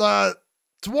face it.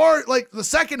 Toward, like, the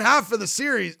second half of the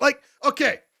series, like,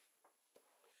 okay,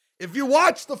 if you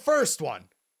watch the first one,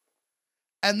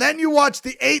 and then you watch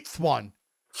the 8th one,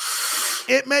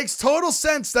 it makes total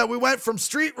sense that we went from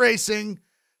street racing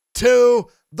to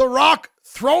The Rock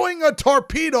throwing a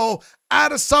torpedo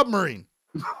at a submarine.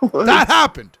 That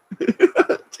happened.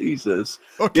 Jesus.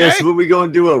 Okay. Yes, when we go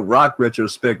and do a Rock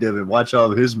retrospective and watch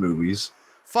all of his movies.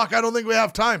 Fuck, I don't think we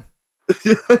have time.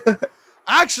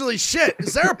 Actually, shit.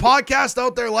 Is there a podcast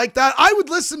out there like that? I would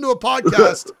listen to a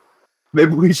podcast.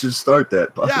 Maybe we should start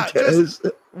that podcast. Yeah, just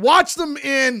watch them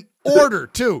in order,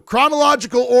 too.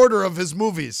 Chronological order of his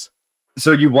movies.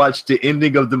 So you watch the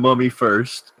ending of The Mummy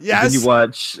first. Yes. And then you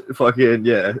watch fucking,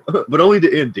 but only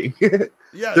the ending.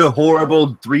 Yes. The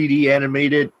horrible 3D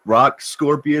animated rock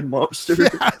scorpion monster.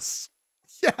 Yes.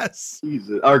 Yes.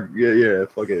 Jesus.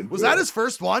 Fucking. Was that his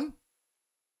first one?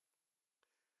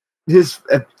 His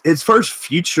first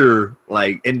feature,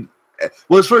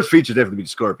 his first feature definitely be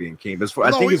Scorpion King. But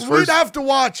I think his first. We'd have to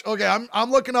watch. Okay,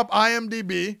 I'm looking up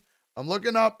IMDb. I'm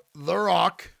looking up The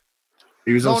Rock.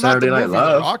 He was on Saturday Night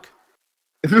Live.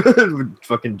 The Rock.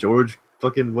 Fucking George.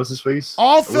 Fucking what's his face?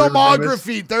 All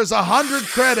filmography. There's 100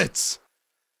 credits.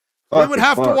 We would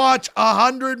have to watch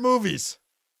 100 movies.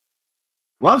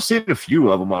 Well, I've seen a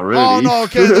few of them already. Oh no,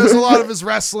 okay. There's a lot of his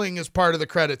wrestling as part of the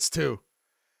credits too.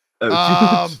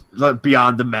 Like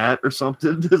Beyond the Mat or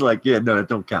something. Like, no, that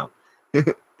don't count.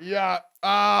 Yeah.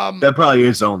 That probably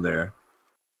is on there.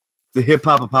 The Hip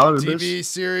Hop Apologist TV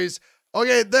series.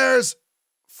 Okay, there's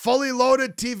Fully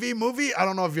Loaded TV movie. I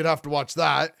don't know if you'd have to watch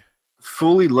that.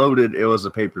 Fully Loaded. It was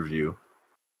a pay-per-view.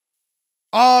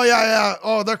 Oh yeah.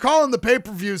 Oh, they're calling the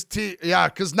pay-per-views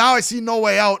because now I see No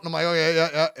Way Out, and I'm like,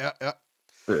 yeah.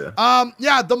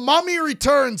 Yeah. The Mummy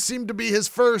Returns seemed to be his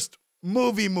first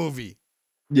movie.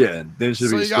 Yeah, then should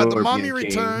so be you got The Mummy King.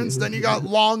 Returns, then you got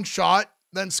Long Shot,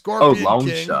 then Scorpion Long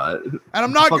King. Shot. And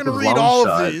I'm not going to read all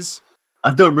of these.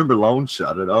 I don't remember Long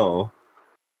Shot at all.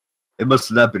 It must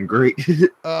have not been great.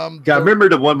 I remember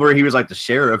the one where he was like the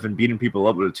sheriff and beating people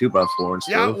up with a 2x4 and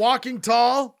stuff. Yeah, Walking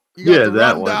Tall. You got the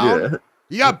that Rundown. one. Yeah.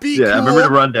 You got Be Yeah, Cool. I remember the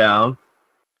Rundown.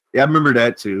 Yeah, I remember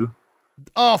that too.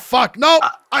 Oh, fuck. No,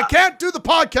 I can't do the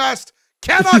podcast.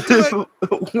 Cannot do it.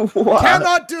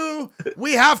 Cannot do.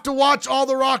 We have to watch all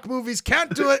the Rock movies.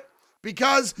 Can't do it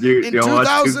because in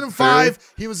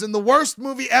 2005, he was in the worst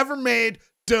movie ever made,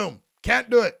 Doom. Can't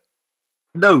do it.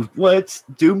 No, what?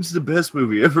 Doom's the best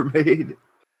movie ever made.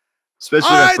 Especially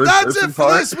all right, that that's it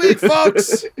for this week,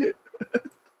 folks.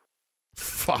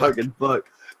 Fucking fuck.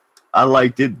 I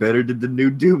liked it better than the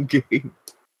new Doom game.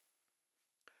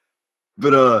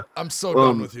 But I'm so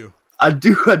done with you. I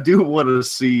do want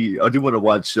to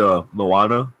watch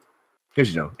Moana,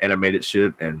 because animated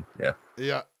shit, and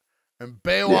yeah, and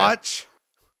Baywatch.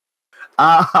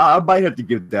 Yeah. I might have to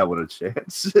give that one a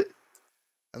chance.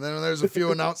 And then there's a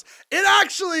few announced.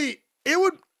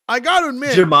 I gotta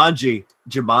admit,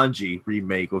 Jumanji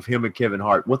remake with him and Kevin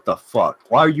Hart. What the fuck?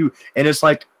 Why are you? And it's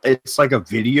like a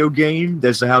video game.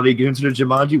 That's how they get into the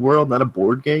Jumanji world, not a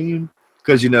board game.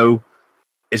 Because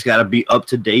it's got to be up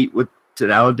to date with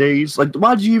nowadays. Like,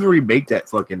 why did you even remake that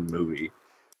fucking movie?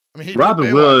 I mean,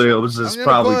 Robin Williams is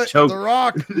probably choked. The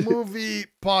Rock movie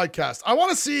podcast. I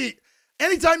want to see.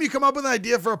 Anytime you come up with an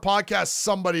idea for a podcast,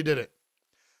 somebody did it.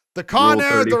 The Con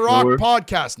Air The Rock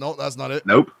podcast. No, that's not it.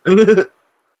 Nope.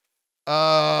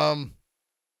 I'm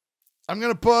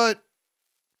gonna put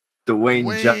Dwayne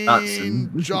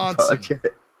Johnson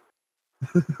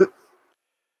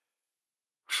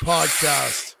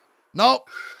podcast. No,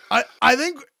 I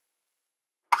think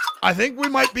we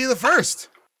might be the first.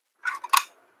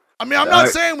 I mean, I'm not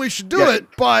saying we should do it,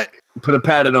 but put a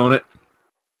patent on it.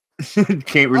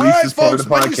 Can't release this part of the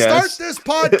podcast. When you start this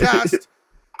podcast,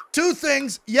 two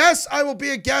things. Yes, I will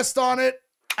be a guest on it,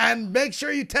 and make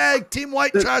sure you tag Team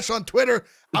White Trash on Twitter.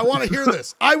 I want to hear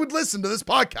this. I would listen to this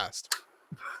podcast.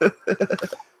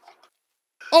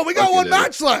 Oh, we got one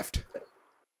match left.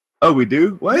 Oh, we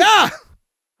do? What? Yeah.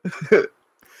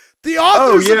 The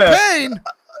Authors of Pain.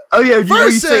 Oh yeah,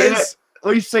 versus.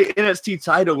 You say NXT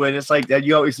title, and it's like that.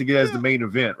 You always think it as the main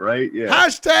event, right? Yeah.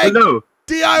 Hashtag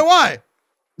DIY.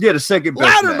 Yeah, the second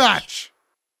best ladder match.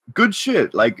 Good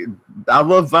shit. Like, I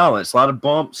love violence. A lot of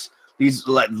bumps. These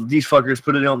fuckers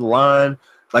put it on the line.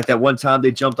 Like that one time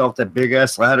they jumped off that big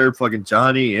ass ladder, fucking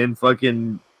Johnny and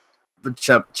fucking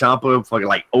Ciampa fucking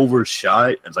like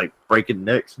overshot. It's like breaking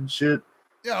necks and shit.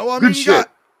 Yeah, well, I mean,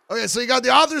 so you got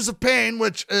the Authors of Pain,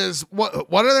 which is what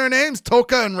are their names?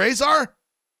 Toka and Razor?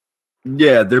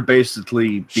 Yeah, they're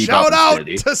basically shout out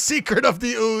to Secret of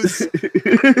the Ooze.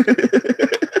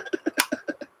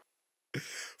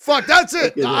 Fuck, that's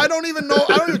it. I don't even know.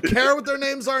 I don't even care what their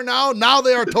names are now. Now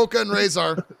they are Toka and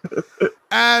Razor.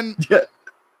 And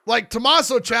like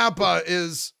Tommaso Ciampa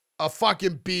is a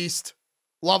fucking beast.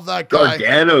 Love that guy.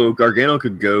 Gargano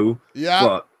could go. Yeah.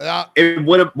 Fuck. Yeah. And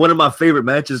one of my favorite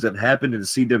matches that happened in the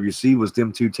CWC was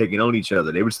them two taking on each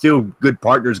other. They were still good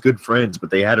partners, good friends,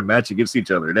 but they had a match against each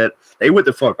other. That they went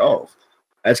the fuck off.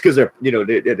 That's because they're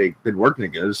they've been working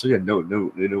together, so they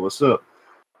know what's up.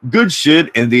 Good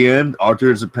shit. In the end,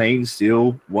 Authors of Pain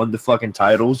still won the fucking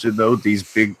titles.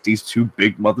 These two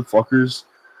big motherfuckers.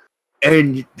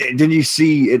 And then you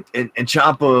see it, and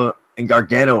Ciampa and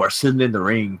Gargano are sitting in the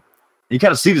ring. You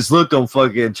kind of see this look on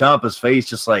fucking Ciampa's face,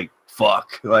 just like,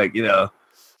 fuck. Like,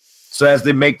 So as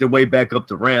they make their way back up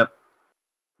the ramp,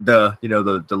 the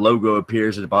logo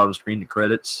appears at the bottom screen, the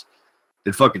credits.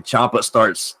 Then fucking Ciampa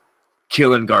starts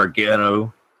killing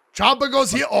Gargano. Ciampa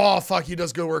goes heel. Oh, fuck, he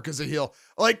does good work as a heel.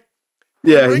 Like,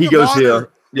 yeah, he goes heel.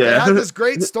 Yeah. They had this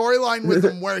great storyline with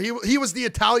him where he was the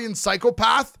Italian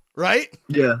psychopath, right?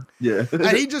 Yeah.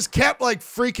 And he just kept, like,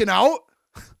 freaking out.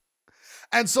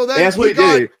 And so then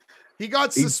he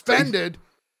got suspended,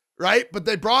 right? But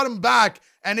they brought him back.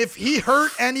 And if he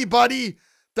hurt anybody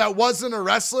that wasn't a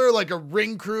wrestler, like a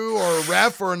ring crew or a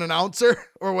ref or an announcer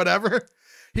or whatever,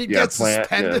 he'd get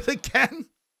suspended again.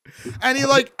 And he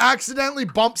like accidentally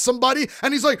bumped somebody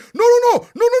and he's like, no.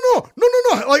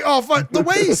 Like, oh, fuck. The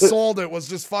way he sold it was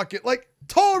just fucking like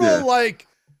total, like,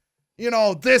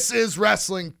 this is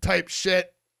wrestling type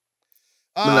shit.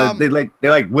 They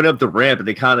went up the ramp and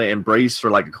they kind of embraced for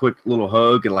like a quick little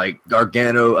hug, and like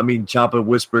Ciampa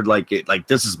whispered like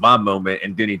this is my moment,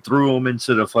 and then he threw him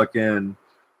into the fucking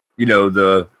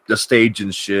the stage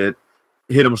and shit,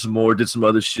 hit him some more, did some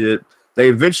other shit. They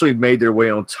eventually made their way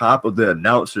on top of the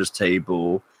announcer's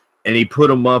table, and he put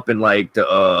him up in like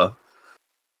the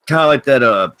kind of like that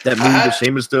move that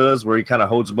Sheamus does, where he kind of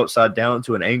holds him upside down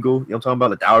to an angle. You know what I'm talking about?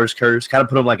 Like the Irish curse. Kind of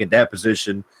put him like in that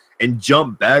position. and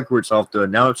jumped backwards off the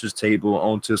announcer's table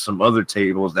onto some other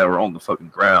tables that were on the fucking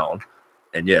ground.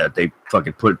 And yeah, they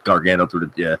fucking put Gargano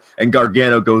through and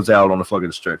Gargano goes out on a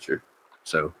fucking stretcher.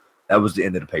 So that was the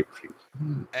end of the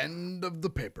pay-per-view. End of the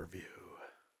pay-per-view.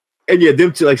 And yeah,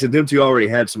 them two, like I said, them two already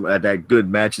had some that good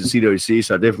match in CWC,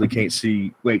 so I definitely can't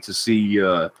wait to see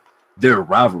their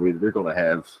rivalry that they're gonna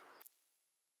have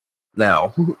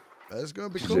now. That's gonna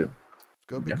be cool. It's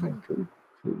gonna be cool. Cool,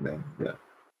 man. Yeah,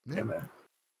 man.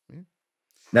 Yeah.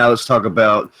 Now let's talk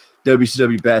about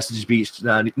WCW Backstage Beach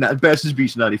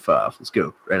 95. Let's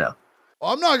go right now.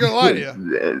 Well, I'm not gonna lie to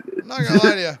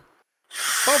you.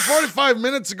 About 45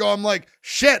 minutes ago, I'm like,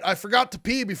 shit, I forgot to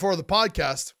pee before the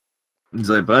podcast. He's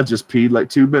like, but I just peed like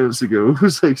 2 minutes ago.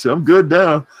 It's like, so I'm good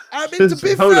now. I mean, to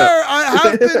be fair, I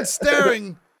have been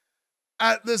staring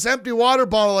at this empty water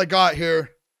bottle I got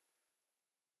here.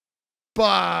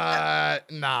 But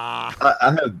nah.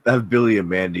 I have Billy and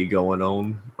Mandy going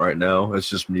on right now. It's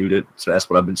just muted, so that's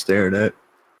what I've been staring at.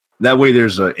 That way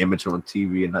there's an image on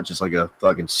TV and not just like a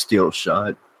fucking still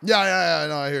shot. Yeah,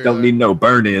 no, I hear you. Don't need no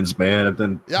burn-ins, man. I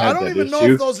don't even know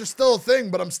if those are still a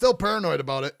thing, but I'm still paranoid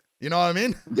about it. You know what I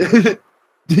mean?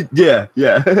 Yeah.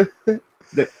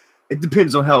 It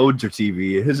depends on how old your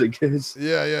TV is, I guess.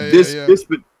 Yeah.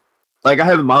 But like I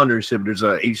have a monitor ship. There's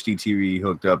a HD TV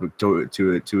hooked up to it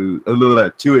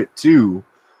too.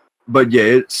 But yeah,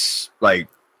 it's like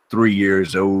 3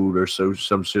 years old or so,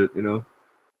 some shit, you know.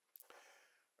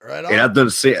 Right. And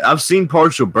I've seen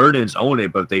partial burn-ins on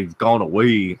it, but they've gone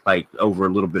away like over a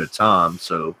little bit of time.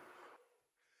 So,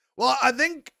 well, I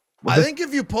think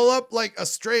if you pull up like a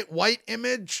straight white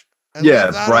image, and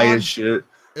bright as shit,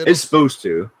 it's supposed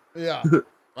to. Yeah,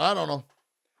 I don't know.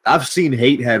 I've seen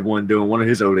Hate had one doing one of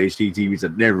his old HD TVs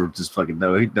that never just fucking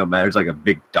no matter. It's like a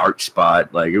big dark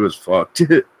spot, like it was fucked.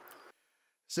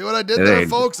 See what I did there,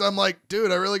 folks? I'm like,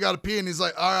 dude, I really got to pee, and he's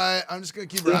like, all right, I'm just gonna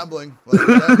keep rambling. Like,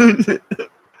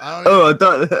 I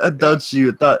thought you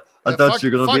were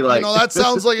gonna be like, you know, that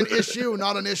sounds like an issue,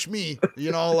 not an ish me.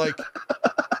 You know, like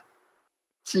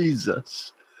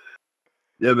Jesus.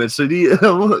 Yeah, man. So you?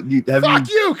 Come on, end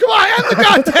the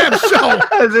goddamn show.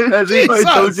 Has anybody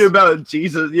told you about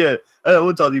Jesus? Yeah,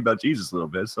 we'll talk to you about Jesus a little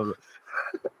bit. So,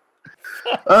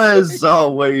 as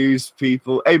always,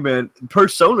 people. Hey, man,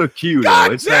 Persona Q.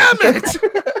 God damn it!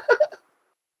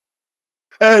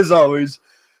 As always,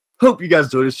 hope you guys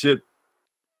enjoy this shit.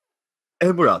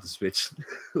 And we're out this bitch.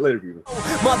 Later, people.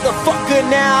 Motherfucker,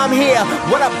 now I'm here.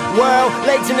 What up, world?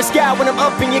 Legs in the sky when I'm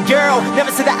up in your girl.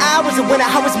 Never said that I was a winner.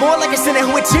 I was more like a sinner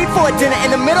who would cheat for a dinner in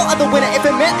the middle of the winter. If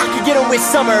it meant I could get on with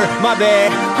summer, my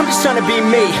bad. I'm just trying to be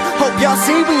me. Hope y'all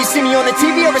see when you see me on the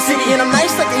TV or a city. And I'm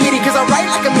nice like a hitty, cause I write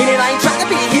like a minute. I ain't trying to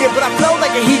be a heater, but I flow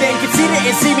like a heathen. Conceited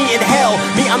and see me in hell.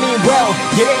 Me, I mean, well,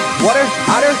 get it? Water?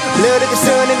 I